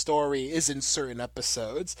of the story is in certain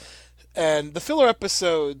episodes, and the filler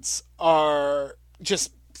episodes are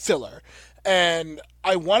just filler. And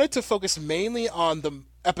I wanted to focus mainly on the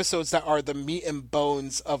episodes that are the meat and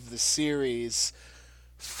bones of the series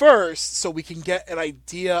first, so we can get an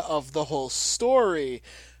idea of the whole story.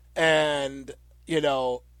 And,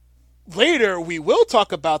 later we will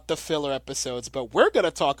talk about the filler episodes, but we're going to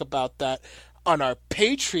talk about that on our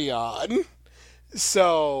Patreon.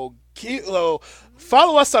 So,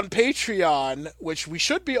 follow us on Patreon, which we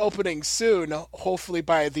should be opening soon, hopefully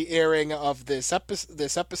by the airing of this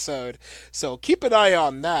episode. So keep an eye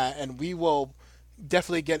on that, and we will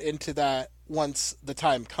definitely get into that once the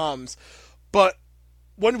time comes. But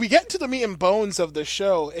when we get to the meat and bones of the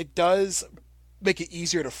show, it does make it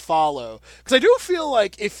easier to follow. Because I do feel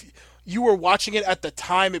like if you were watching it at the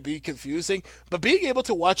time, it'd be confusing. But being able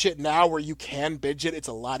to watch it now where you can binge it, it's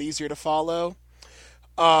a lot easier to follow.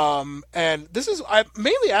 And I'm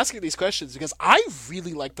mainly asking these questions because I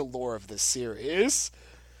really like the lore of this series.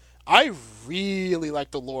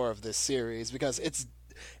 Because it's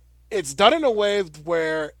done in a way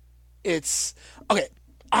where it's okay.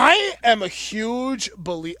 I am a huge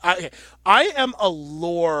I am a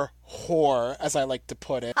lore whore, as I like to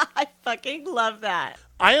put it. I fucking love that.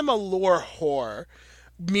 I am a lore whore,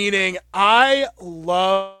 meaning I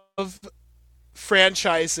love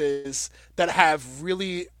franchises that have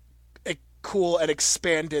really cool and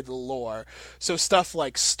expanded lore. So stuff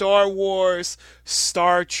like Star Wars,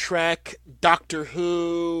 Star Trek, Doctor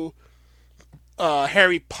Who,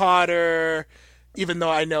 Harry Potter, even though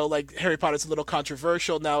I know like Harry Potter's a little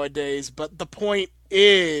controversial nowadays, but the point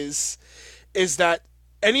is that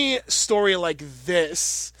any story like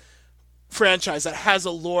this franchise that has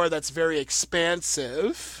a lore that's very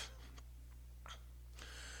expansive,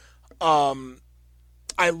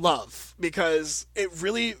 I love, because it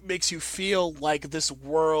really makes you feel like this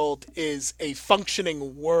world is a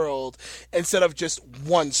functioning world instead of just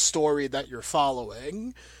one story that you're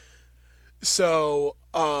following. So,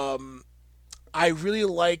 that's why I really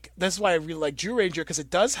like Zyuranger, because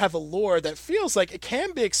it does have a lore that feels like it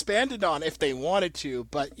can be expanded on if they wanted to,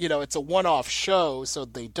 but, it's a one-off show, so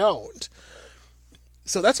they don't.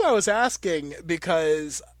 So that's why I was asking,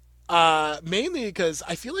 because mainly because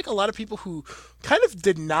I feel like a lot of people who kind of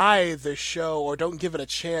deny the show or don't give it a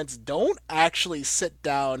chance don't actually sit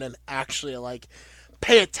down and actually like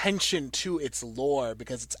pay attention to its lore,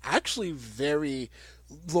 because it's actually very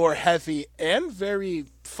lore heavy and very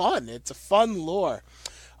fun. It's a fun lore.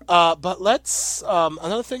 But let's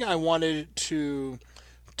another thing I wanted to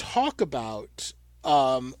talk about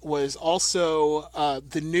was also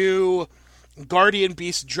the new Guardian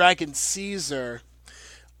Beast Dragon Caesar.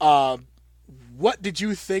 What did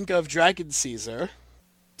you think of Dragon Caesar?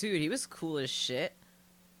 Dude, he was cool as shit.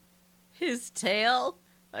 His tail.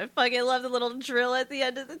 I fucking love the little drill at the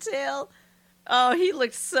end of the tail. Oh, he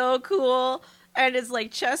looked so cool. And his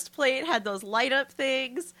like chest plate had those light up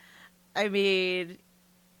things. I mean,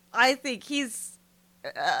 I think he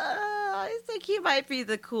might be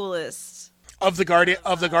the coolest of the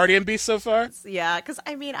Guardian Beast so far. Yeah, because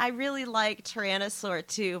I mean, I really like Tyrannosaur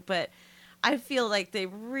too, but I feel like they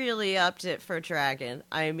really upped it for Dragon.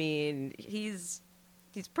 I mean, he's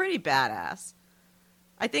pretty badass.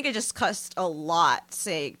 I think I just cussed a lot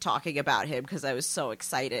talking about him because I was so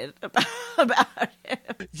excited about him.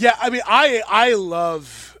 Yeah, I mean, I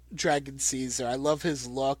love Dragon Caesar. I love his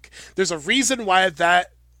look. There's a reason why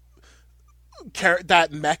that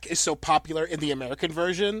mech is so popular in the American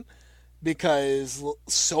version, because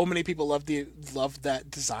so many people love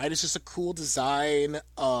that design. It's just a cool design.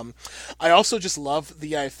 I also just love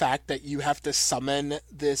the fact that you have to summon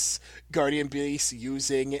this Guardian Beast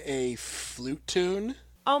using a flute tune.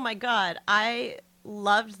 Oh my god, I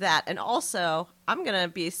loved that. And also, I don't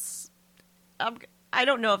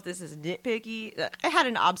know if this is nitpicky. I had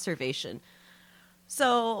an observation.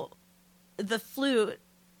 So, the flute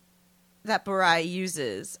that Burai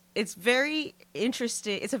uses, it's very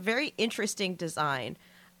interesting. It's a very interesting design.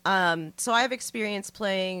 So I have experience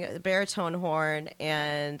playing the baritone horn,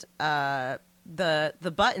 and the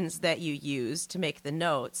buttons that you use to make the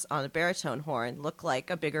notes on a baritone horn look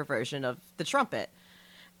like a bigger version of the trumpet.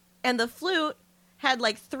 And the flute had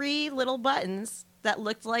like 3 little buttons that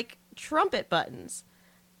looked like trumpet buttons.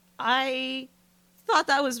 I thought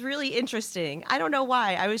that was really interesting. I don't know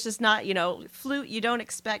why. I was just not, flute, you don't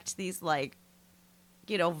expect these like,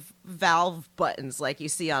 valve buttons like you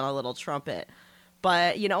see on a little trumpet.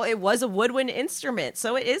 But, it was a woodwind instrument,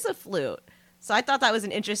 so it is a flute. So I thought that was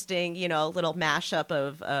an interesting, little mashup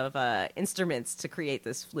of instruments to create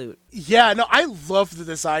this flute. Yeah, no, I love the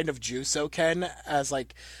design of Jusoken as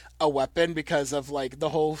like a weapon because of like the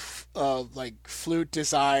whole like flute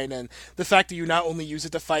design, and the fact that you not only use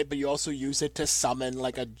it to fight but you also use it to summon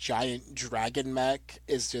like a giant dragon mech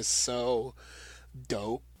is just so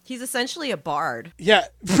dope. He's essentially a bard. Yeah,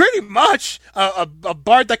 pretty much a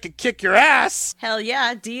bard that could kick your ass. Hell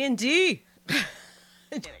yeah, D&D.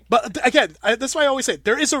 But again, that's why I always say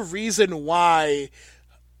there is a reason why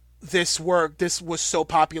this was so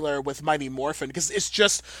popular with Mighty Morphin, because it's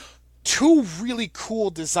just 2 really cool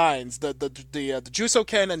designs. The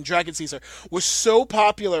Jusoken and Dragon Caesar was so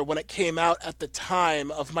popular when it came out at the time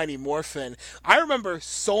of Mighty Morphin. I remember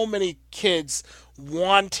so many kids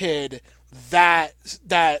wanted that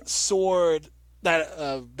sword,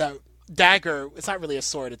 that dagger. It's not really a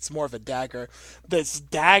sword, it's more of a dagger. This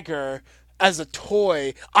dagger as a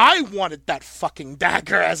toy. I wanted that fucking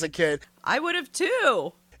dagger as a kid. I would have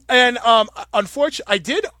too. And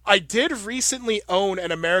unfortunately, I did recently own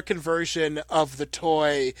an American version of the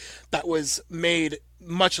toy that was made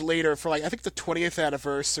much later for like I think the 20th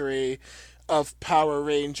anniversary of Power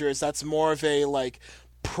Rangers. That's more of a like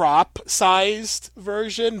prop-sized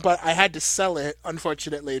version, but I had to sell it,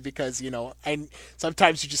 unfortunately, because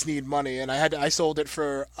sometimes you just need money, and I sold it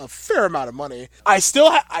for a fair amount of money. I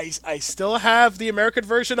still have the American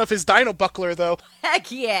version of his Dino Buckler, though.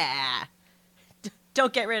 Heck yeah!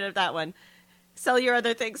 Don't get rid of that one. Sell your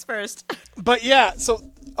other things first. But yeah,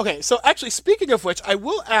 so actually, speaking of which, I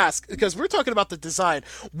will ask, because we're talking about the design,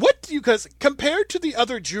 because compared to the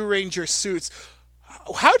other Zyuranger suits,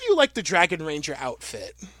 how do you like the Dragon Ranger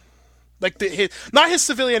outfit? Like not his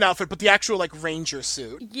civilian outfit, but the actual like Ranger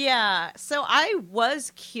suit. Yeah, so I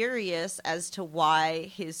was curious as to why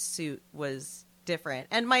his suit was different.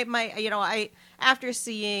 And I after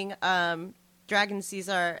seeing Dragon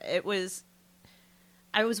Caesar,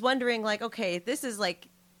 I was wondering like, okay, this is like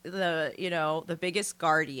the biggest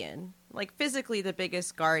guardian, like physically the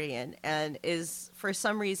biggest guardian, and is for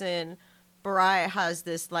some reason Burai has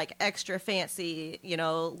this like extra fancy,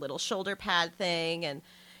 little shoulder pad thing, and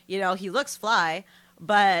he looks fly,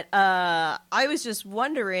 but I was just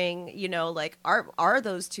wondering, like are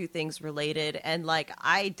those 2 things related? And like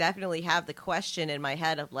I definitely have the question in my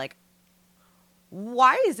head of like,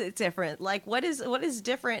 why is it different? Like what is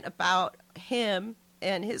different about him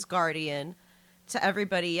and his guardian to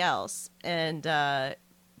everybody else? And I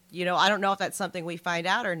don't know if that's something we find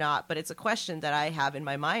out or not, but it's a question that I have in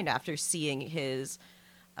my mind after seeing his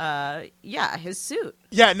suit.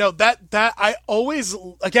 Yeah, no, that I always,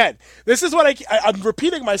 again, this is what I'm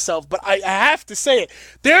repeating myself, but I have to say it.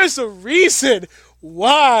 There's a reason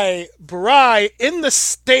why Burai in the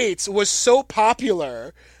States was so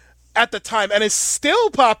popular at the time and is still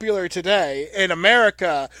popular today in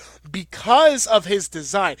America because of his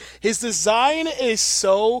design. His design is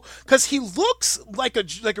so, because he looks like a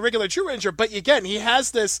regular Zyuranger, but again, he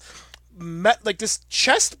has this this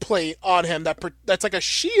chest plate on him that's like a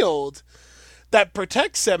shield that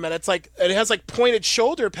protects him, and it has like pointed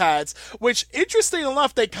shoulder pads, which interesting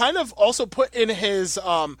enough they kind of also put in his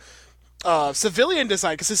civilian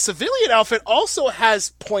design, because his civilian outfit also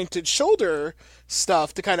has pointed shoulder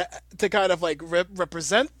stuff to kind of like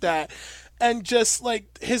represent that. And just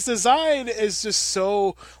like his design is just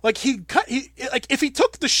so like if he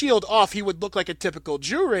took the shield off, he would look like a typical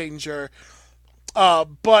Zyuranger.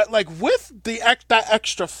 But like with that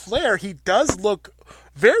extra flair, he does look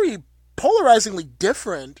very polarizingly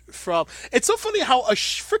different from. It's so funny how a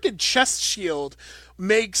freaking chest shield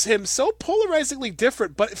makes him so polarizingly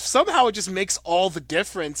different, but somehow it just makes all the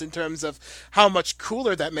difference in terms of how much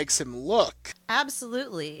cooler that makes him look.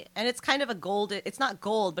 Absolutely. And it's kind of a gold, it's not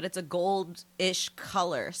gold, but it's a gold-ish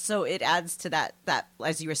color. So it adds to that,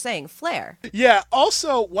 as you were saying, flair. Yeah,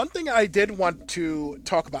 also, one thing I did want to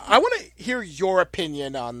talk about, I want to hear your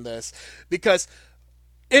opinion on this, because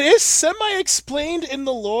it is semi-explained in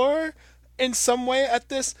the lore in some way at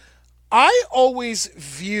this. I always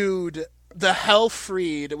viewed the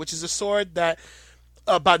Hellfried, which is a sword that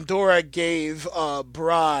Bandora gave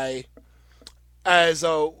Burai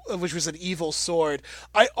which was an evil sword.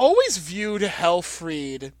 I always viewed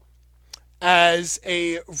Hellfried as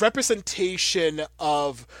a representation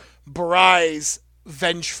of Burai's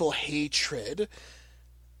vengeful hatred.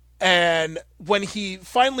 And when he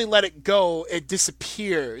finally let it go, it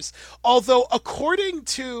disappears. Although, according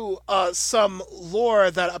to some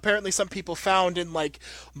lore that apparently some people found in like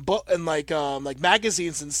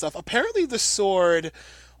magazines and stuff, apparently the sword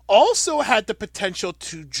also had the potential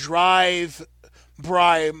to drive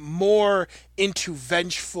Burai more into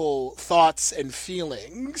vengeful thoughts and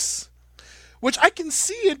feelings, which I can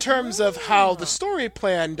see in terms of how the story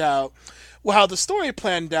planned out. I'm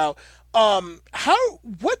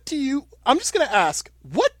just going to ask,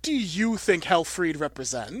 what do you think Hellfried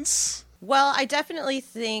represents? Well, I definitely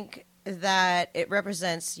think that it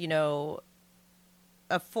represents, I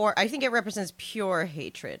think it represents pure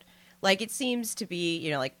hatred. Like, it seems to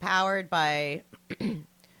be, like, powered by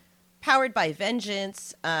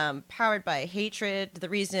vengeance, powered by hatred. The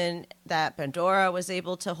reason that Pandora was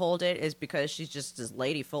able to hold it is because she's just this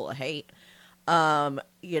lady full of hate, and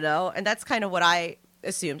that's kind of what I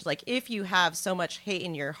assumed. Like, if you have so much hate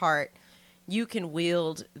in your heart, you can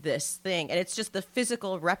wield this thing, and it's just the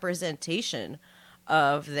physical representation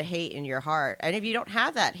of the hate in your heart. And if you don't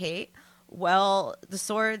have that hate, well, the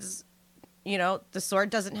sword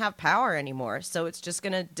doesn't have power anymore, so it's just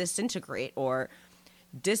going to disintegrate or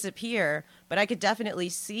disappear. But I could definitely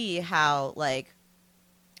see how, like,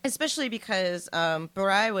 especially because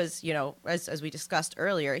Burai was, as we discussed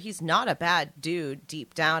earlier, he's not a bad dude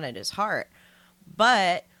deep down in his heart.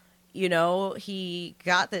 But, he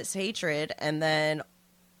got this hatred, and then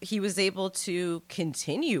he was able to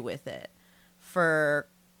continue with it for,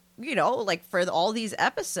 for all these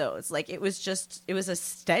episodes. Like, it was a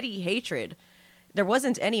steady hatred. There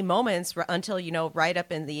wasn't any moments until, right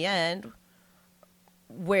up in the end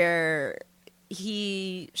where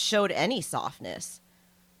he showed any softness,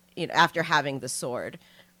 after having the sword.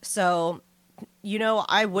 So,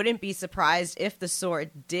 I wouldn't be surprised if the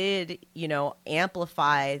sword did,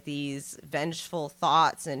 amplify these vengeful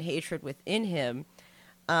thoughts and hatred within him.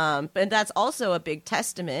 But that's also a big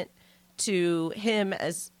testament to him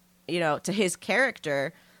as, to his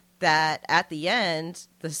character, that at the end,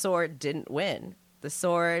 the sword didn't win. The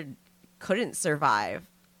sword couldn't survive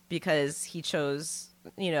because he chose,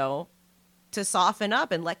 to soften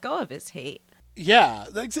up and let go of his hate. Yeah,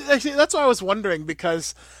 that's what I was wondering,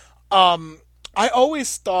 because I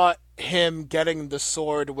always thought him getting the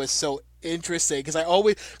sword was so interesting, because I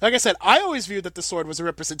always viewed that the sword was a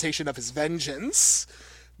representation of his vengeance,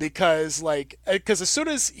 because as soon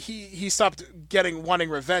as he stopped wanting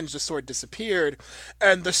revenge, the sword disappeared,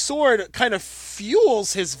 and the sword kind of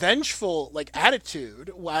fuels his vengeful attitude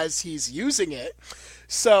as he's using it.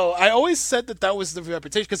 So I always said that was the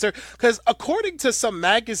reputation, because according to some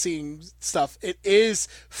magazine stuff, it is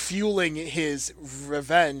fueling his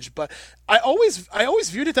revenge. But I always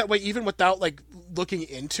viewed it that way, even without looking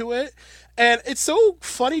into it. And it's so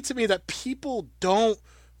funny to me that people don't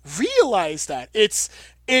realize that it's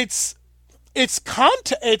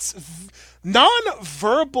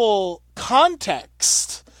non-verbal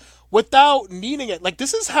context without needing it.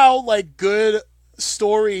 This is how good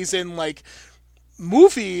stories in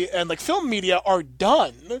movie and film media are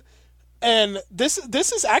done, and this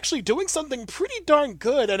is actually doing something pretty darn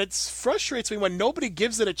good. And it frustrates me when nobody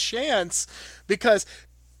gives it a chance, because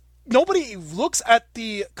nobody looks at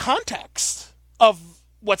the context of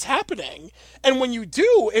what's happening, and when you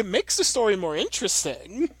do, it makes the story more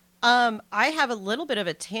interesting. I have a little bit of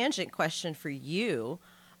a tangent question for you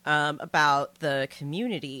about the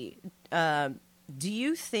community. Do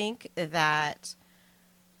you think that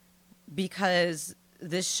because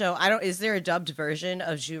this show, is there a dubbed version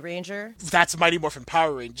of Zyuranger? That's Mighty Morphin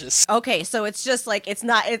Power Rangers. Okay, so it's just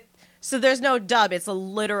so there's no dub. It's a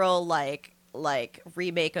literal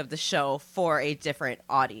remake of the show for a different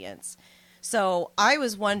audience. So I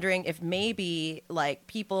was wondering if maybe like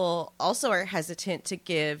people also are hesitant to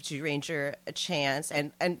give Zyuranger a chance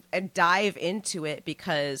and dive into it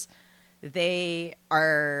because they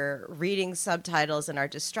are reading subtitles and are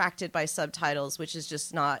distracted by subtitles, which is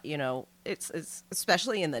just not, it's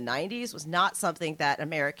especially in the 90s was not something that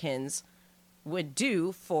Americans would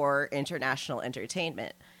do for international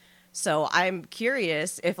entertainment. So I'm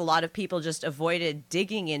curious if a lot of people just avoided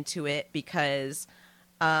digging into it because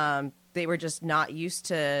they were just not used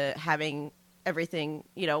to having everything,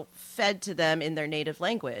 fed to them in their native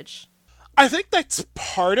language. I think that's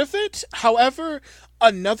part of it. However,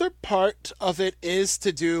 another part of it is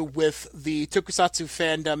to do with the tokusatsu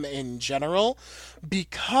fandom in general,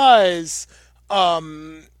 because a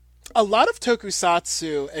lot of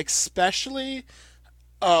tokusatsu, especially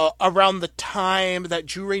around the time that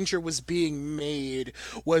Zyuranger was being made,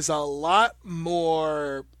 was a lot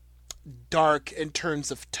more dark in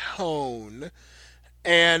terms of tone.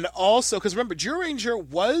 And also, because remember, Zyuranger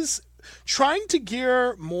was trying to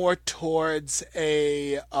gear more towards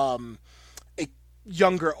a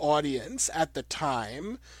younger audience at the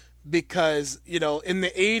time, because in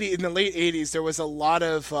the late 80s there was a lot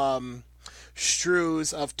of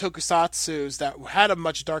strews of tokusatsus that had a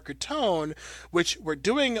much darker tone, which were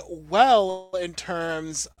doing well in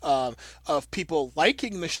terms of people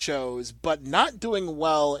liking the shows, but not doing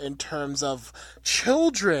well in terms of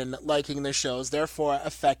children liking the shows, therefore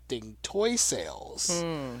affecting toy sales.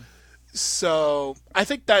 So I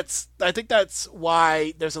think that's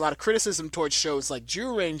why there's a lot of criticism towards shows like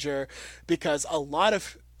Zyuranger, because a lot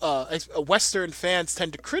of Western fans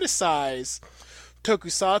tend to criticize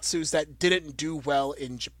tokusatsus that didn't do well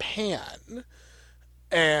in Japan.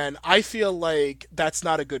 And I feel like that's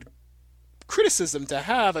not a good criticism to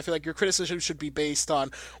have. I feel like your criticism should be based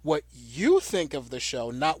on what you think of the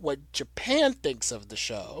show, not what Japan thinks of the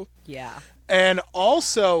show. Yeah. And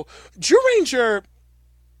also, Zyuranger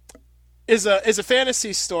is a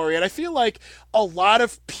fantasy story, and I feel like a lot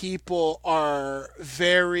of people are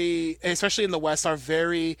very, especially in the West, are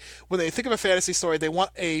very, when they think of a fantasy story, they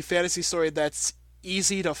want a fantasy story that's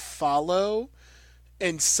easy to follow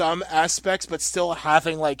in some aspects, but still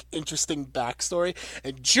having like interesting backstory.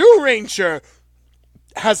 And Zyuranger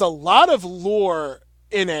has a lot of lore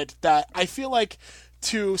in it that I feel like,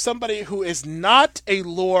 to somebody who is not a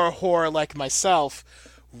lore whore like myself,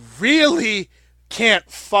 really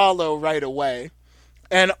can't follow right away.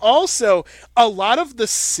 And also, a lot of the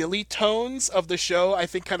silly tones of the show, I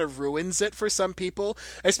think, kind of ruins it for some people,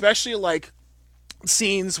 especially like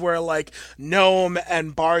scenes where like Gnome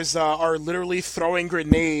and Barza are literally throwing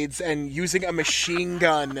grenades and using a machine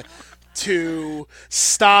gun to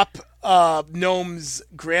stop Gnome's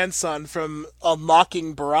grandson from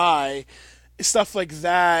unlocking Burai. Stuff like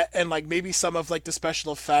that, and like maybe some of like the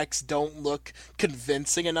special effects don't look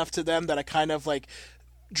convincing enough to them that it kind of like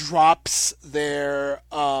drops their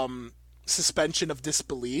suspension of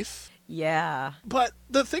disbelief. Yeah. But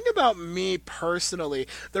the thing about me personally,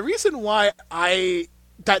 the reason why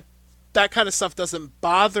that kind of stuff doesn't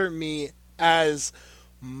bother me as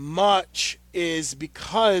much is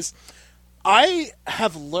because I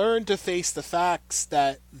have learned to face the facts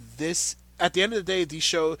that at the end of the day,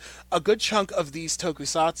 a good chunk of these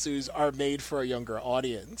tokusatsus are made for a younger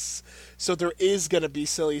audience. So there is going to be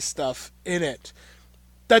silly stuff in it.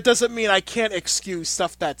 That doesn't mean I can't excuse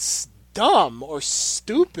stuff that's dumb or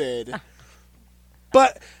stupid.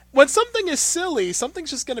 But when something is silly, something's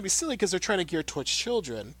just going to be silly because they're trying to gear towards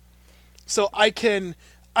children. So I don't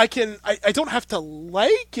have to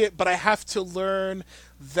like it, but I have to learn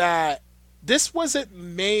that this wasn't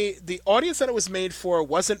made, the audience that it was made for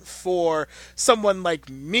wasn't for someone like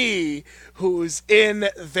me who's in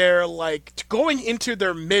their, like, going into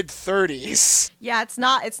their mid-30s. Yeah, it's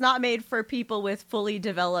not made for people with fully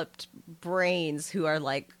developed brains who are,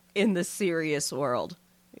 like, in the serious world.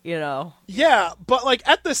 Yeah, but like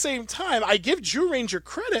at the same time, I give Zyuranger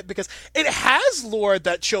credit because it has lore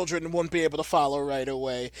that children won't be able to follow right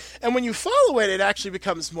away, and when you follow it, it actually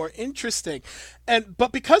becomes more interesting.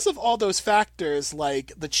 But because of all those factors,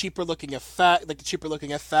 like the cheaper looking effects, the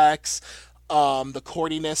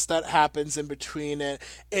corniness that happens in between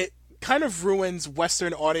it kind of ruins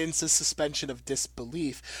Western audiences' suspension of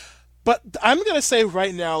disbelief. But I'm gonna say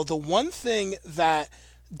right now, the one thing that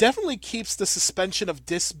definitely keeps the suspension of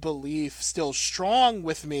disbelief still strong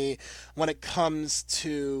with me when it comes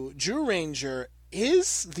to Zyuranger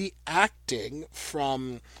is the acting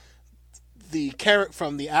from the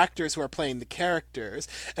actors who are playing the characters,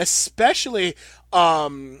 especially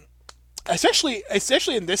in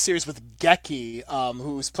this series with Geki,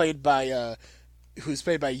 who's played by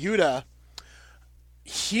Yuta.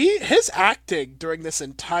 his acting during this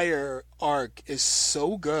entire arc is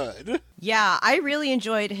so good. Yeah, I really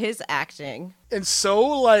enjoyed his acting. And so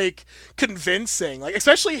like convincing. Like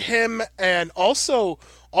especially him, and also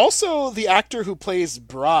the actor who plays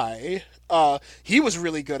Bry. He was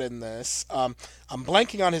really good in this. I'm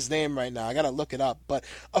blanking on his name right now. I gotta look it up. But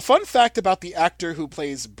a fun fact about the actor who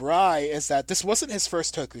plays Bry is that this wasn't his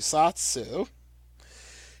first tokusatsu.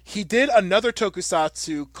 He did another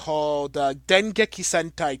tokusatsu called Dengeki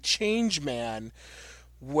Sentai Changeman,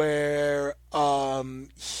 where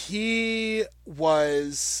he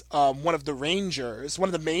was one of the rangers, one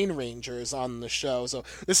of the main rangers on the show. So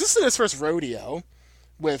this isn't his first rodeo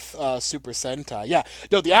with Super Sentai. Yeah,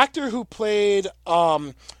 no, the actor who played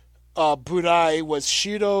Burai was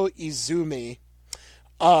Shiro Izumi,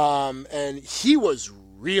 and he was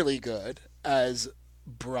really good as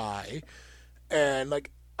Bry, and like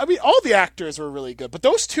I mean, all the actors were really good, but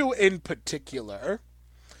those two in particular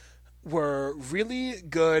were really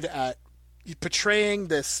good at portraying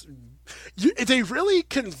this. They really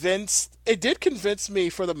convinced. It did convince me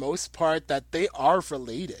for the most part that they are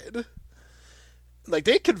related. Like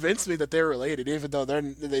they convinced me that they're related, even though they're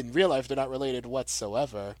in real life they're not related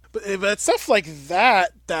whatsoever. But stuff like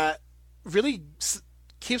that really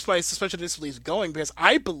keeps my suspension of disbelief going, because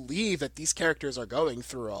I believe that these characters are going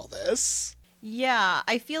through all this. Yeah,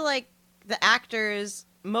 I feel like the actors,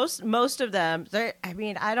 most of them, I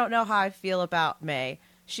mean, I don't know how I feel about May.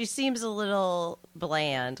 She seems a little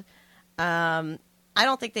bland. I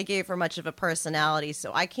don't think they gave her much of a personality,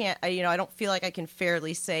 so I can't, I don't feel like I can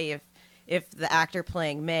fairly say if the actor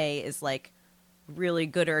playing May is like really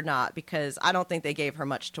good or not, because I don't think they gave her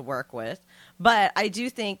much to work with. But I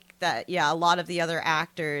do think that, yeah, a lot of the other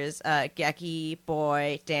actors, Geki,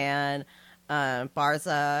 Boy, Dan,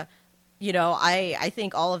 Barza, I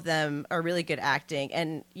think all of them are really good acting.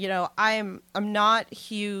 And, I'm not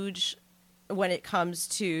huge when it comes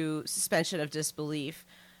to suspension of disbelief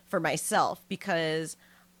for myself, because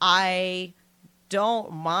I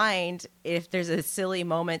don't mind if there's a silly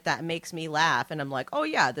moment that makes me laugh and I'm like, oh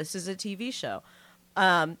yeah, this is a TV show.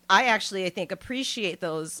 I think appreciate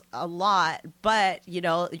those a lot, but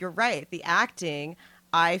you're right. The acting,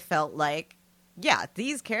 I felt like, yeah,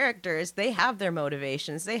 these characters, they have their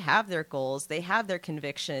motivations, they have their goals, they have their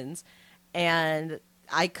convictions, and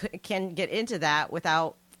I can get into that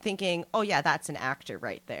without thinking, oh yeah, that's an actor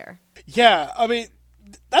right there. Yeah, I mean,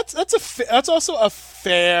 that's also a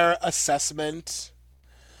fair assessment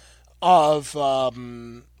of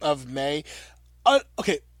May.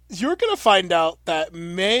 Okay, you're gonna find out that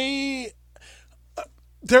May.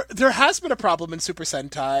 There has been a problem in Super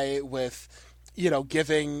Sentai with,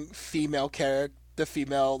 giving the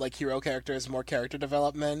female like hero characters more character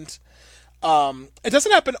development. It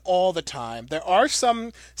doesn't happen all the time. There are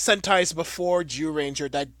some Sentais before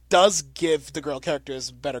Zyuranger that does give the girl characters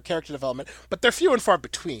better character development, but they're few and far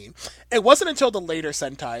between. It wasn't until the later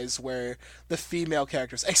Sentais where the female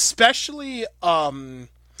characters, especially two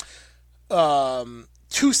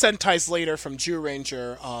Sentais later from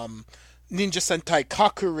Zyuranger, Ninja Sentai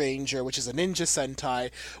Kaku Ranger, which is a ninja Sentai,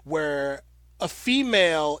 where a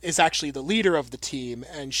female is actually the leader of the team,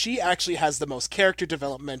 and she actually has the most character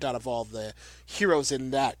development out of all the heroes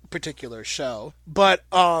in that particular show. But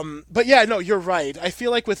yeah, no, you're right. I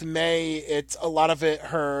feel like with May, it's a lot of it,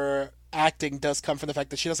 her acting does come from the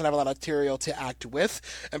fact that she doesn't have a lot of material to act with,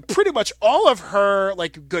 and pretty much all of her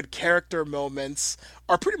like good character moments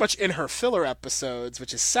are pretty much in her filler episodes,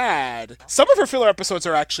 which is sad. Some of her filler episodes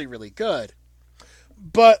are actually really good.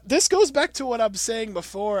 But this goes back to what I'm saying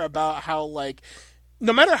before about how, like,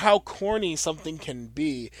 no matter how corny something can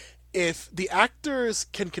be, if the actors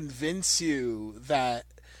can convince you that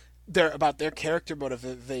they're about their character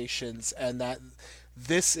motivations and that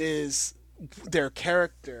this is their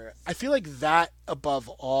character, I feel like that, above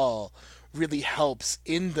all, really helps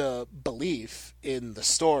in the belief in the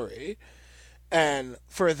story. And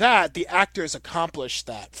for that, the actors accomplished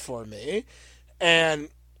that for me. And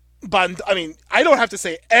I don't have to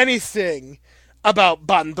say anything about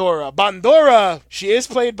Bandora. Bandora, she is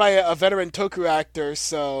played by a veteran Toku actor,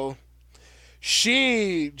 so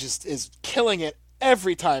she just is killing it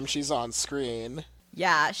every time she's on screen.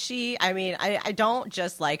 Yeah, I don't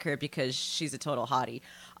just like her because she's a total hottie.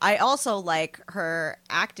 I also like her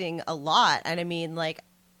acting a lot. And I mean, like,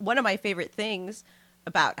 one of my favorite things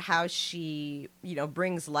about how she,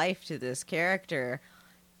 brings life to this character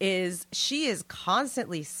is she is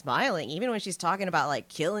constantly smiling, even when she's talking about like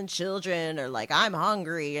killing children or like I'm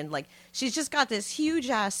hungry, and like she's just got this huge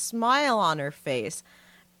ass smile on her face,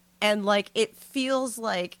 and like it feels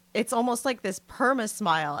like it's almost like this perma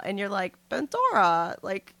smile, and you're like, Bentora,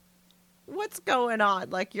 like what's going on?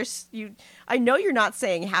 Like, I know you're not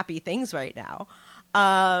saying happy things right now.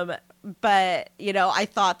 But, you know, I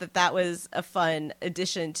thought that was a fun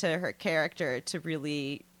addition to her character to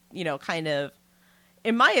really, you know, kind of,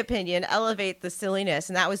 in my opinion, elevate the silliness.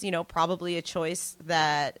 And that was, you know, probably a choice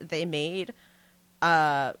that they made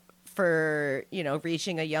for, you know,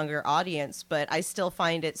 reaching a younger audience. But I still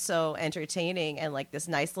find it so entertaining and like this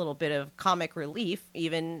nice little bit of comic relief,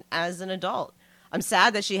 even as an adult. I'm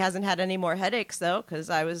sad that she hasn't had any more headaches, though, because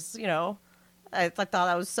I was, you know, I thought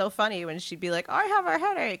that was so funny when she'd be like, I have a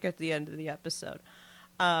headache at the end of the episode.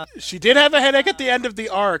 She did have a headache at the end of the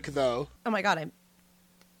arc, though. Oh my God,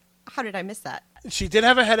 how did I miss that? She did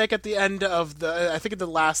have a headache at the end of I think either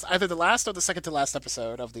the last or the second to last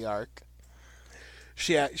episode of the arc.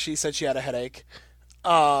 She said she had a headache.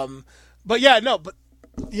 But yeah,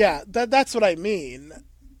 that's what I mean.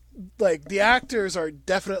 Like, the actors are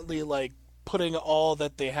definitely, like, putting all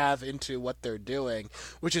that they have into what they're doing,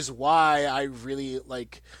 which is why I really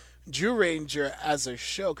like Zyuranger as a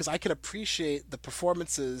show, because I can appreciate the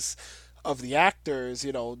performances of the actors,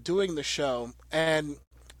 you know, doing the show. And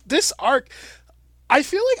this arc, I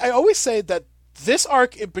feel like I always say that this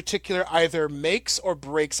arc in particular either makes or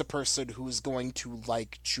breaks a person who's going to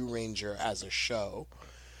like Zyuranger as a show,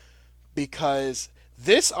 because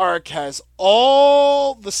this arc has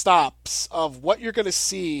all the stops of what you're going to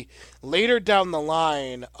see later down the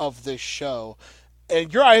line of this show.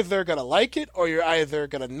 And you're either going to like it or you're either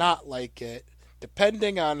going to not like it,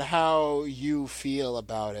 depending on how you feel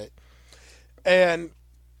about it. And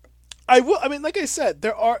like I said,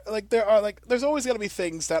 there's always going to be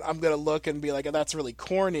things that I'm going to look and be like, oh, that's really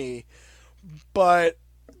corny. But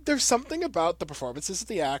there's something about the performances of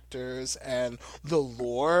the actors and the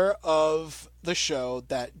lore of the show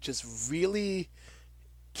that just really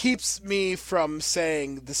keeps me from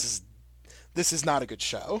saying this is not a good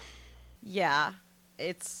show. Yeah,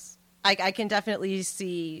 I can definitely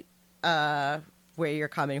see where you're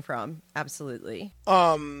coming from. Absolutely.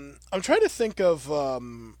 I'm trying to think of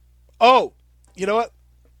you know what?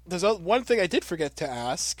 There's one thing I did forget to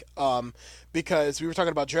ask, because we were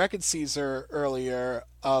talking about Dragon Caesar earlier.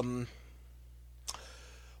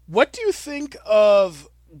 What do you think of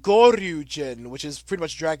Goryujin, which is pretty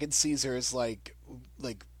much Dragon Caesar's like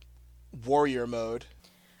warrior mode?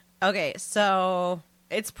 Okay, so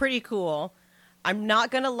it's pretty cool. I'm not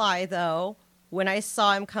gonna lie though, when I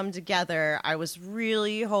saw him come together, I was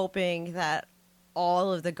really hoping that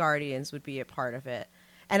all of the Guardians would be a part of it.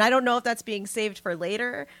 And I don't know if that's being saved for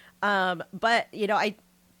later, but, you know, I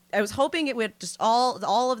was hoping it would just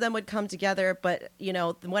all of them would come together. But, you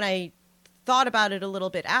know, when I thought about it a little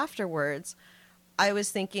bit afterwards, I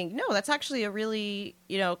was thinking, no, that's actually a really,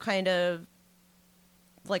 you know, kind of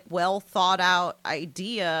like well thought out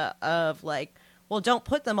idea of like, well, don't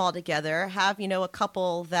put them all together. Have, you know, a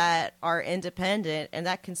couple that are independent, and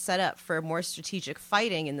that can set up for more strategic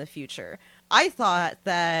fighting in the future. I thought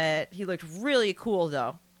that he looked really cool,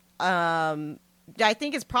 though. I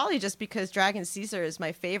think it's probably just because Dragon Caesar is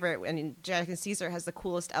my favorite, and Dragon Caesar has the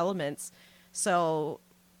coolest elements. So,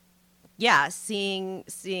 yeah, seeing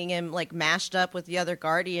him like mashed up with the other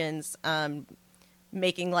Guardians,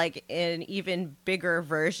 making like an even bigger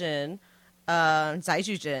version,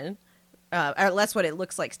 Zyuranger, or that's what it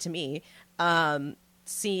looks like to me.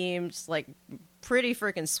 Seems like pretty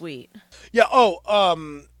freaking sweet. Yeah.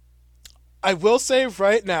 I will say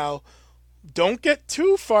right now, don't get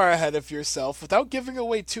too far ahead of yourself without giving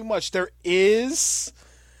away too much. There is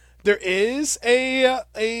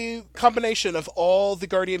a combination of all the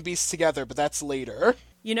Guardian Beasts together, but that's later.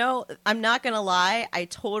 You know, I'm not gonna lie. I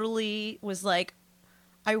totally was like,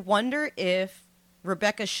 I wonder if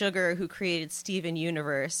Rebecca Sugar, who created Steven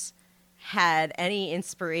Universe, had any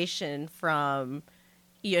inspiration from,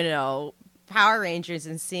 you know, Power Rangers,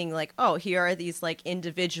 and seeing like, oh, here are these like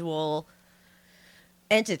individual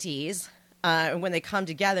entities, and when they come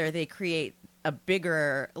together, they create a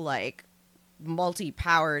bigger, like,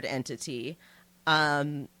 multi-powered entity.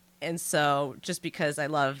 And so, just because I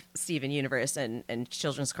love Steven Universe and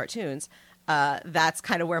children's cartoons, that's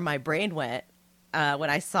kind of where my brain went when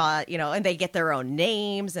I saw, you know, and they get their own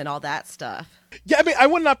names and all that stuff. Yeah, I mean, I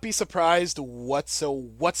would not be surprised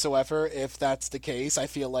whatsoever if that's the case. I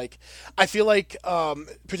feel like,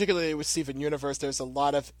 particularly with Steven Universe, there's a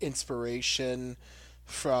lot of inspiration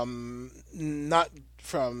from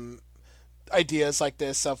ideas like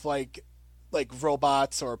this of like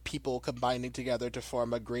robots or people combining together to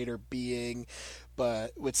form a greater being.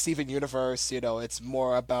 But with Steven Universe, it's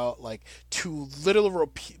more about like two literal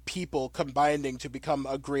people combining to become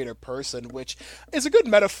a greater person, which is a good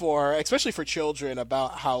metaphor, especially for children,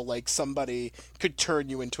 about how like somebody could turn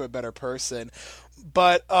you into a better person.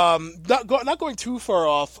 But not going too far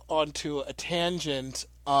off onto a tangent.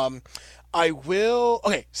 I will.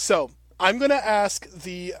 Okay, so I'm gonna ask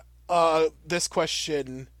this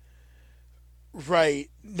question right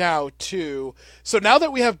now too. So now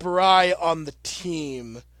that we have Burai on the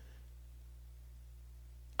team,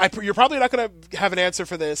 you're probably not going to have an answer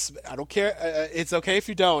for this. I don't care. It's okay if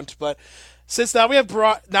you don't. But since now we have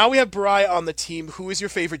Burai on the team, who is your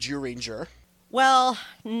favorite Zyuranger? Well,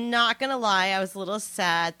 not gonna lie, I was a little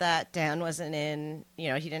sad that Dan wasn't in. He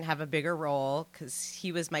didn't have a bigger role because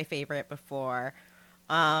he was my favorite before.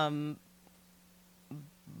 But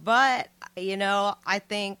I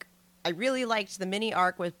think I really liked the mini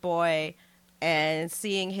arc with Boy and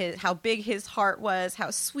seeing how big his heart was, how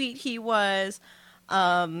sweet he was.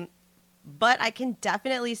 But I can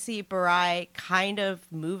definitely see Burai kind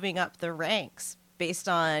of moving up the ranks based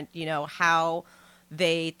on, how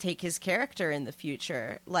they take his character in the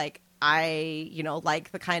future. Like, I,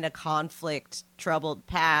 like the kind of conflict, troubled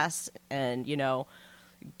past and,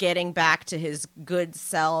 getting back to his good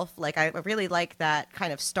self. Like, I really like that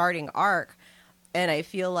kind of starting arc. And I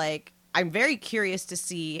feel like I'm very curious to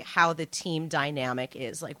see how the team dynamic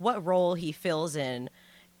is, like what role he fills in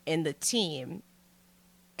the team.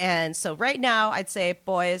 And so right now, I'd say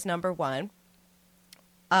Boy is number one.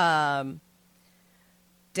 Dan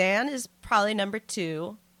is probably number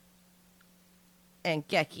two. And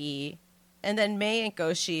Geki. And then Mei and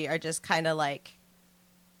Goshi are just kind of like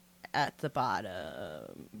at the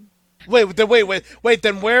bottom. Wait. Then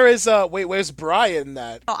where's Burai in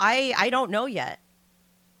that? Oh, I don't know yet.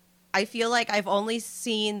 I feel like I've only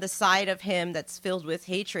seen the side of him that's filled with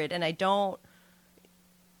hatred, and that's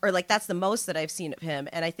the most that I've seen of him.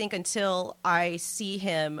 And I think until I see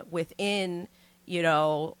him within,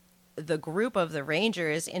 the group of the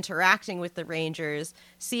Rangers, interacting with the Rangers,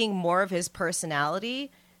 seeing more of his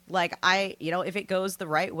personality, like if it goes the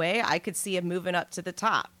right way, I could see him moving up to the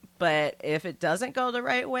top. But if it doesn't go the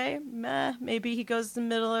right way, maybe he goes to the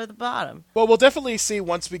middle or the bottom. Well, we'll definitely see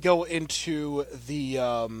once we go into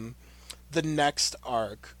the next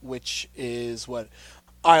arc, which is what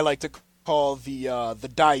I like to call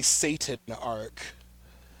the Die Satan arc.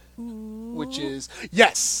 Ooh. Which is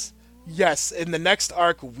yes. In the next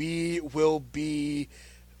arc, we will be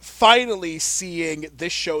finally seeing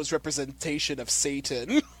this show's representation of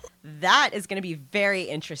Satan. That is going to be very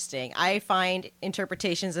interesting. I find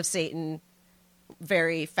interpretations of Satan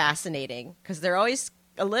very fascinating because they're always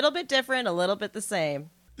a little bit different, a little bit the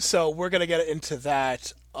same. So we're going to get into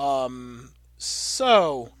that.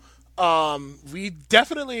 We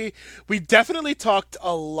definitely talked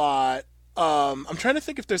a lot. I'm trying to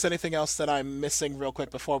think if there's anything else that I'm missing real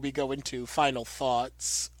quick before we go into final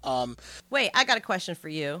thoughts. Wait, I got a question for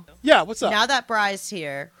you. Yeah, what's up? Now that Burai's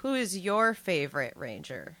here, who is your favorite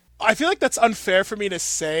Ranger? I feel like that's unfair for me to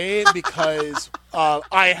say because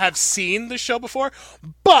I have seen the show before,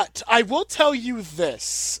 but I will tell you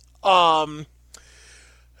this. I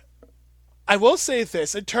will say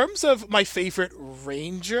this. In terms of my favorite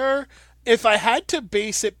Ranger, if I had to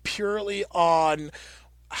base it purely on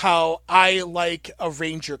how I like a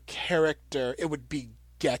Ranger character, it would be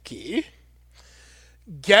Geki.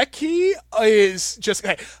 Geki is just...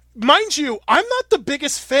 Okay, mind you, I'm not the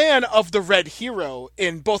biggest fan of the Red Hero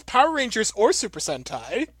in both Power Rangers or Super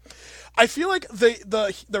Sentai. I feel like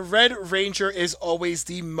the Red Ranger is always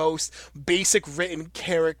the most basic written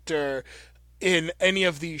character in any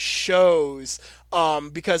of these shows,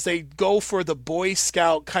 because they go for the Boy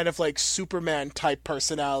Scout kind of like Superman type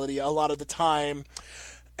personality a lot of the time.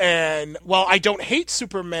 And while I don't hate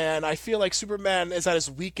Superman, I feel like Superman is at his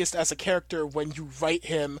weakest as a character when you write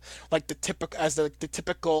him like the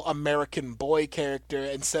typical American boy character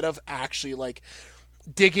instead of actually like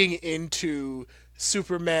digging into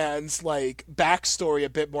Superman's like backstory a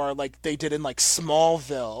bit more, like they did in like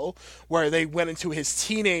Smallville, where they went into his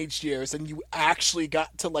teenage years and you actually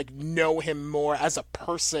got to like know him more as a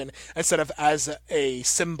person instead of as a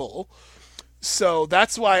symbol. So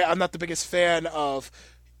that's why I'm not the biggest fan of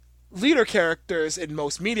leader characters in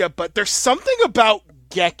most media, but there's something about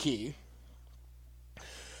Geki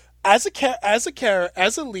as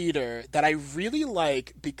a leader that I really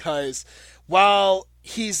like, because while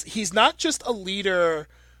he's not just a leader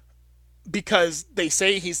because they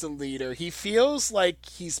say he's the leader. He feels like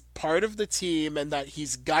he's part of the team and that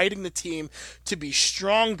he's guiding the team to be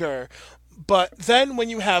stronger. But then when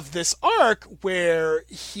you have this arc where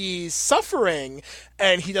he's suffering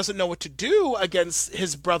and he doesn't know what to do against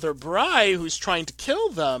his brother Burai, who's trying to kill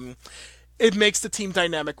them, it makes the team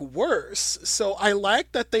dynamic worse. So I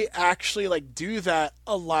like that they actually like do that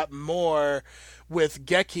a lot more with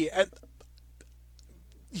Geki. And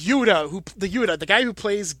Yuta, the guy who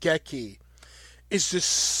plays Geki, is just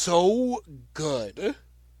so good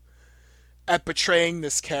at portraying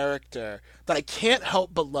this character that I can't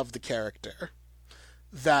help but love the character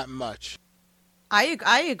that much.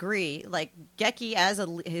 I agree. Like Geki as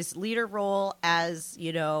his leader role as,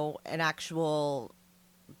 an actual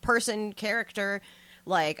person character.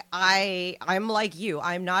 Like I'm like you.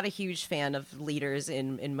 I'm not a huge fan of leaders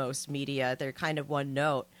in most media. They're kind of one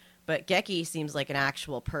note. But Geki seems like an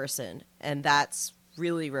actual person, and that's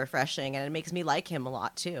really refreshing, and it makes me like him a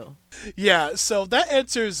lot too. Yeah, so that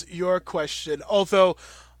answers your question. Although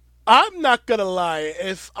I'm not gonna lie,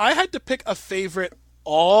 if I had to pick a favorite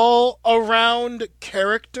all-around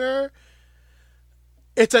character,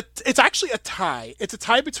 it's actually a tie. It's a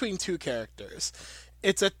tie between two characters.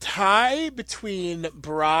 It's a tie between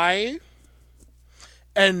Burai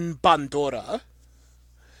and Bandora.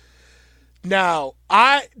 Now,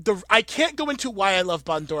 I can't go into why I love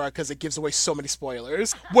Bandora because it gives away so many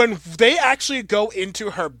spoilers. When they actually go into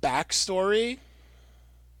her backstory,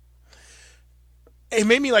 it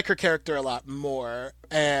made me like her character a lot more.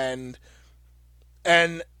 And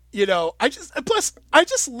I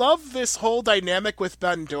just love this whole dynamic with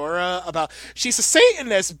Bandora about she's a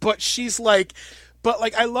Satanist,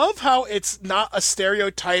 but I love how it's not a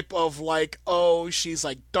stereotype of like, oh, she's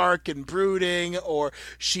like dark and brooding or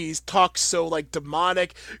she's talks so like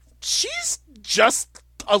demonic. She's just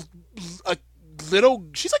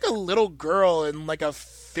she's like a little girl in like a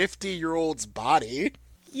 50-year-old's body.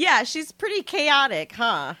 Yeah, she's pretty chaotic,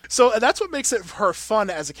 huh? So that's what makes her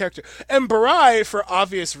fun as a character. And Burai, for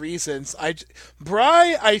obvious reasons, I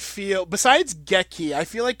feel, besides Geki, I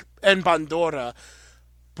feel like, and Bandora,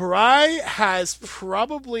 Burai has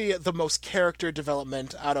probably the most character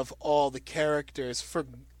development out of all the characters for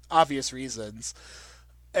obvious reasons.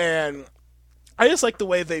 And I just like the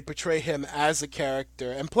way they portray him as a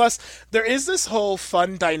character. And plus, there is this whole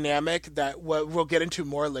fun dynamic that we'll get into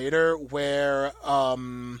more later where,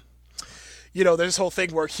 there's this whole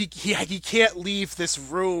thing where he can't leave this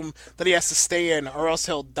room that he has to stay in or else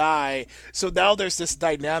he'll die. So now there's this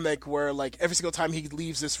dynamic where like every single time he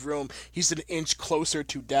leaves this room, he's an inch closer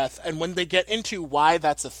to death. And when they get into why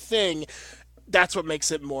that's a thing, that's what makes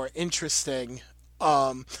it more interesting.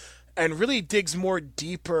 And really digs more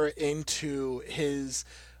deeper into his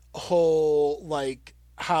whole, like,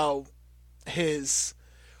 how his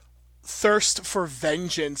thirst for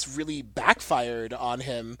vengeance really backfired on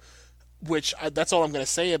him, which that's all I'm going to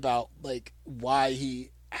say about, like, why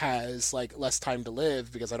he has, like, less time to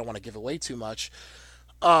live, because I don't want to give away too much.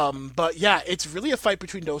 But yeah, it's really a fight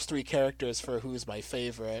between those three characters for who's my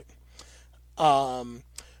favorite.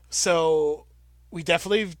 So we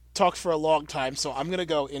definitely talked for a long time, so I'm going to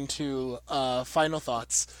go into final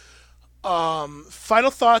thoughts.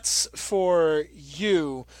 Final thoughts for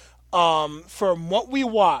you from what we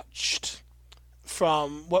watched.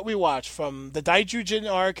 From the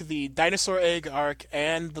Daijujin arc, the Dinosaur Egg arc,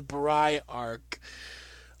 and the Burai arc.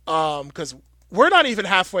 Because we're not even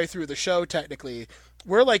halfway through the show, technically.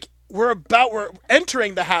 We're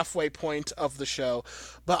entering the halfway point of the show.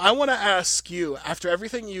 But I want to ask you, after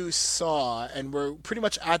everything you saw, and we're pretty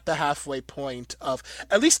much at the halfway point of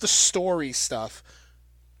at least the story stuff,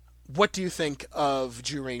 what do you think of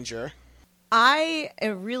Zyuranger? I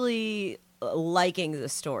am really liking the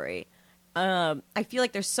story. I feel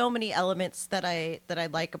like there's so many elements that I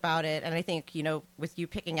like about it, and I think, with you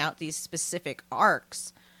picking out these specific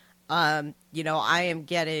arcs, I am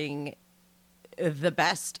getting the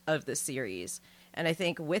best of the series. And I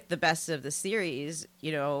think with the best of the series,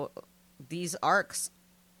 these arcs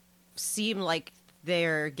seem like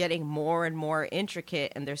they're getting more and more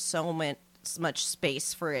intricate, and there's so much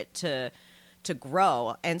space for it to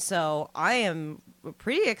grow. And so I am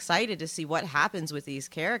pretty excited to see what happens with these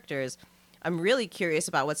characters. I'm really curious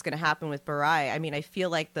about what's going to happen with Burai. I mean, I feel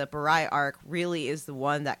like the Burai arc really is the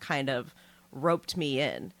one that kind of roped me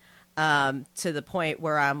in, to the point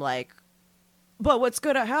where I'm like, but what's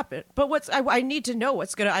going to happen? But I need to know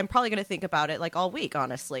what's going to... I'm probably going to think about it like all week,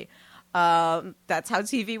 honestly. That's how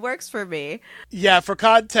TV works for me. Yeah, for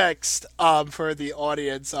context, for the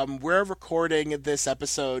audience, we're recording this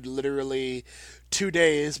episode literally 2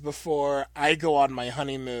 days before I go on my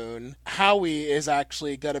honeymoon. Howie is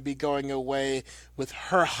actually going to be going away with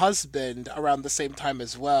her husband around the same time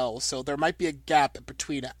as well, so there might be a gap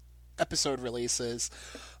between episode releases.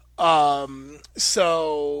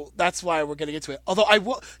 So that's why we're getting into it.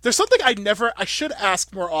 Although there's something I should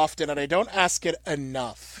ask more often, and I don't ask it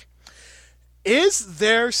enough. Is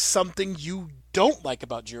there something you don't like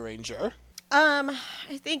about Zyuranger? I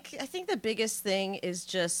think the biggest thing is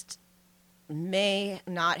just May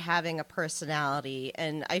not having a personality,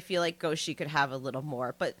 and I feel like Goshi could have a little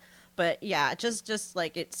more. But yeah, just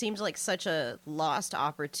like it seems like such a lost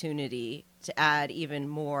opportunity to add even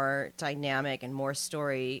more dynamic and more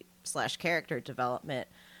story / character development.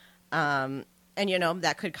 And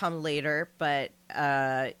that could come later, but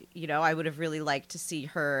I would have really liked to see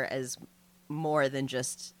her as more than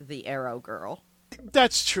just the Arrow girl.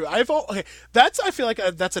 That's true. I feel like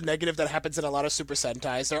that's a negative that happens in a lot of Super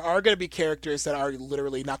Sentais. There are going to be characters that are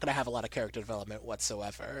literally not going to have a lot of character development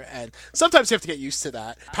whatsoever, and sometimes you have to get used to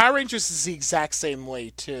that. Power Rangers is the exact same way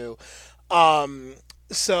too.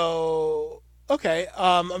 So okay,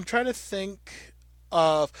 I'm trying to think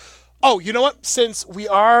of. Oh, you know what? Since we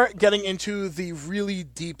are getting into the really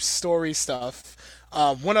deep story stuff,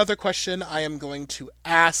 one other question I am going to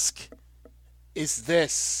ask is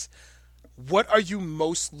this. What are you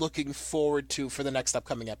most looking forward to for the next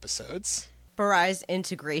upcoming episodes? Burai's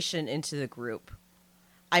integration into the group.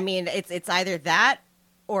 I mean, it's either that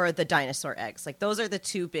or the dinosaur eggs. Like, those are the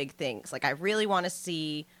two big things. Like, I really want to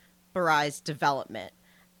see Burai's development.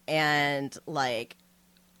 And, like,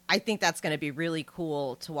 I think that's going to be really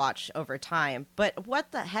cool to watch over time. But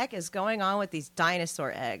what the heck is going on with these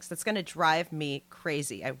dinosaur eggs? That's going to drive me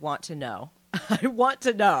crazy. I want to know. I want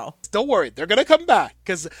to know. Don't worry, they're gonna come back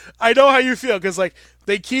because I know how you feel. Because like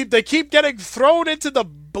they keep getting thrown into the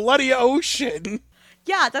bloody ocean.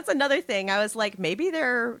 Yeah, that's another thing. I was like, maybe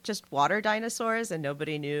they're just water dinosaurs and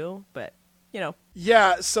nobody knew, but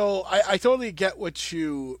Yeah, so I totally get what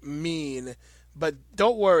you mean, but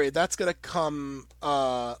don't worry, that's gonna come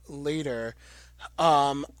later.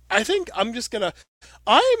 I think I'm gonna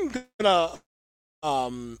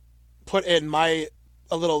put in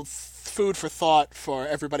a little food for thought for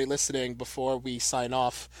everybody listening before we sign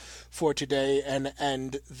off for today and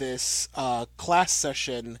end this class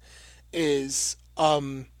session is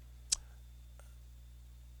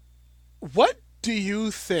what do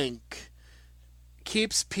you think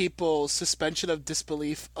keeps people's suspension of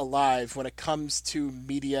disbelief alive when it comes to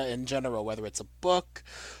media in general, whether it's a book,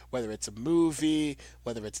 whether it's a movie,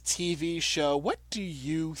 whether it's a TV show? What do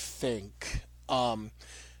you think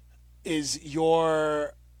is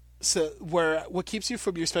what keeps you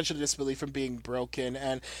from your suspension of disbelief from being broken?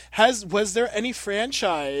 And was there any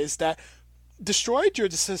franchise that destroyed your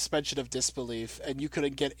suspension of disbelief and you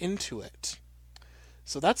couldn't get into it?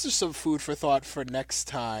 So that's just some food for thought for next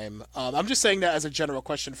time. I'm just saying that as a general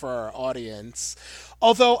question for our audience.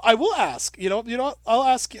 Although I will ask,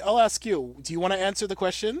 I'll ask you. Do you want to answer the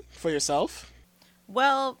question for yourself?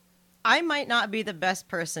 Well, I might not be the best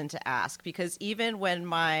person to ask because even when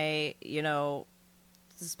my,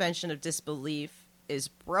 suspension of disbelief is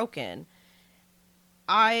broken,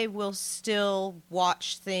 I will still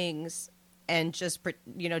watch things and just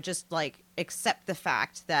like accept the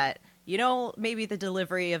fact that maybe the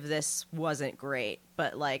delivery of this wasn't great,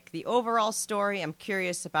 but like the overall story, I'm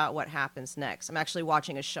curious about what happens next. I'm actually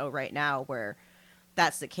watching a show right now where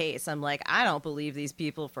that's the case. I'm like, I don't believe these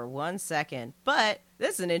people for 1 second, but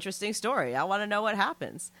this is an interesting story. I want to know what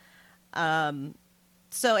happens.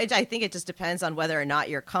 So I think it just depends on whether or not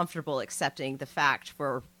you're comfortable accepting the fact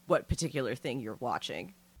for what particular thing you're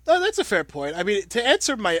watching. Oh, that's a fair point. I mean, to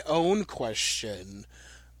answer my own question,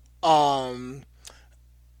 there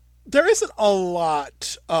isn't a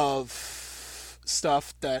lot of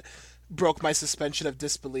stuff that broke my suspension of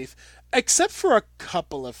disbelief, except for a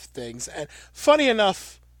couple of things. And funny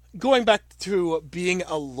enough, going back to being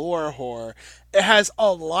a lore whore, it has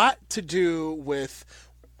a lot to do with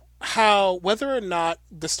whether or not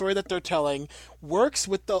the story that they're telling works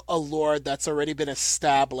with a lore that's already been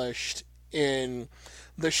established in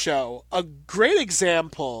the show. A great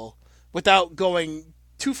example, without going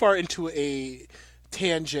too far into a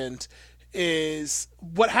tangent, is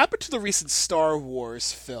what happened to the recent Star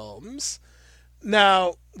Wars films.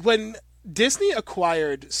 Now, when Disney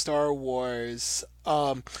acquired Star Wars,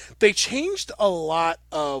 they changed a lot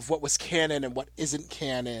of what was canon and what isn't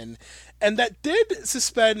canon. And that did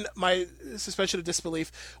suspend my suspension of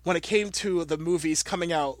disbelief when it came to the movies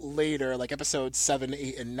coming out later, like episodes 7,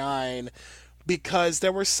 8, and 9, because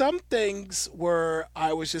there were some things where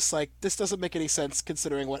I was just like, this doesn't make any sense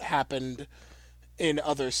considering what happened in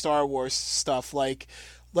other Star Wars stuff. Like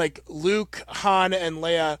Luke, Han, and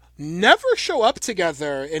Leia never show up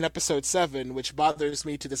together in episode 7, which bothers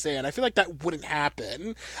me to this day, and I feel like that wouldn't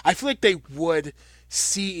happen. I feel like they would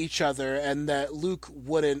see each other and that Luke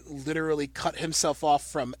wouldn't literally cut himself off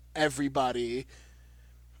from everybody.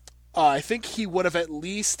 I think he would have at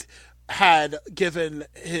least had given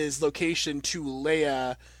his location to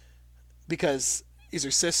Leia because he's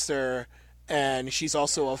her sister, and she's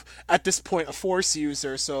also at this point a Force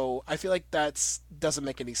user, so I feel like that doesn't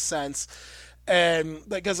make any sense. And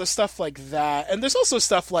because of stuff like that, and there's also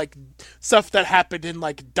stuff that happened in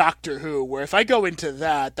like Doctor Who, where if I go into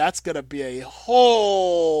that, that's gonna be a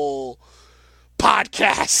whole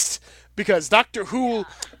podcast, because Doctor Who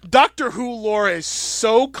lore is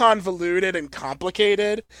so convoluted and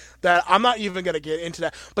complicated that I'm not even going to get into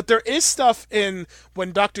that. But there is stuff in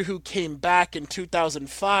when Doctor Who came back in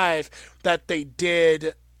 2005 that they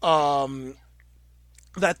did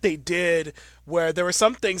where there were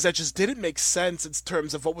some things that just didn't make sense in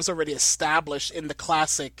terms of what was already established in the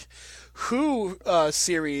classic Who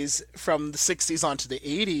series from the 60s onto the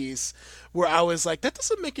 80s, where I was like, that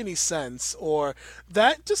doesn't make any sense, or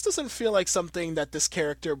that just doesn't feel like something that this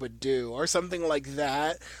character would do, or something like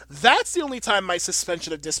that. That's the only time my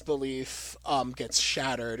suspension of disbelief gets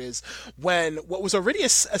shattered, is when what was already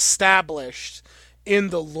established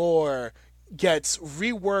in the lore gets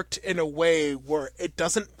reworked in a way where it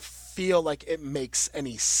doesn't feel like it makes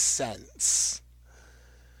any sense.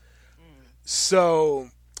 So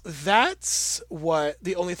that's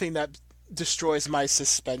the only thing that destroys my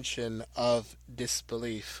suspension of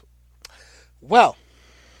disbelief. Well,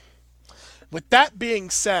 with that being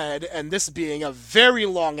said, and this being a very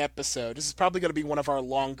long episode, this is probably going to be one of our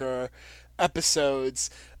longer episodes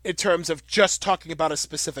in terms of just talking about a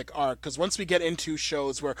specific arc, because once we get into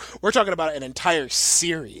shows where we're talking about an entire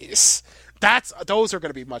series, those are going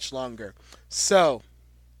to be much longer. So,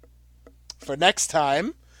 for next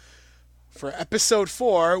time, for episode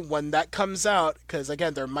 4, when that comes out, because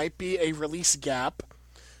again, there might be a release gap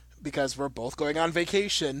because we're both going on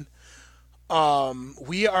vacation,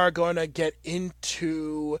 we are going to get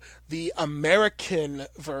into the American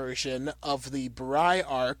version of the Burai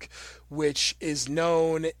Arc, which is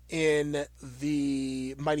known in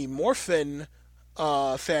the Mighty Morphin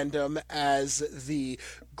fandom as the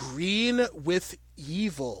Green with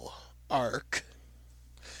Evil Arc.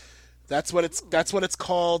 That's what it's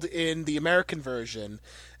called in the American version,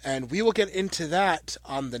 and we will get into that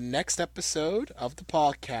on the next episode of the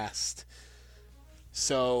podcast.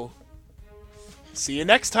 So, see you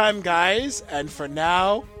next time, guys, and for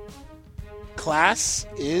now, class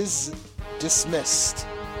is dismissed.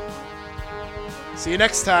 See you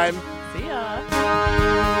next time. See ya.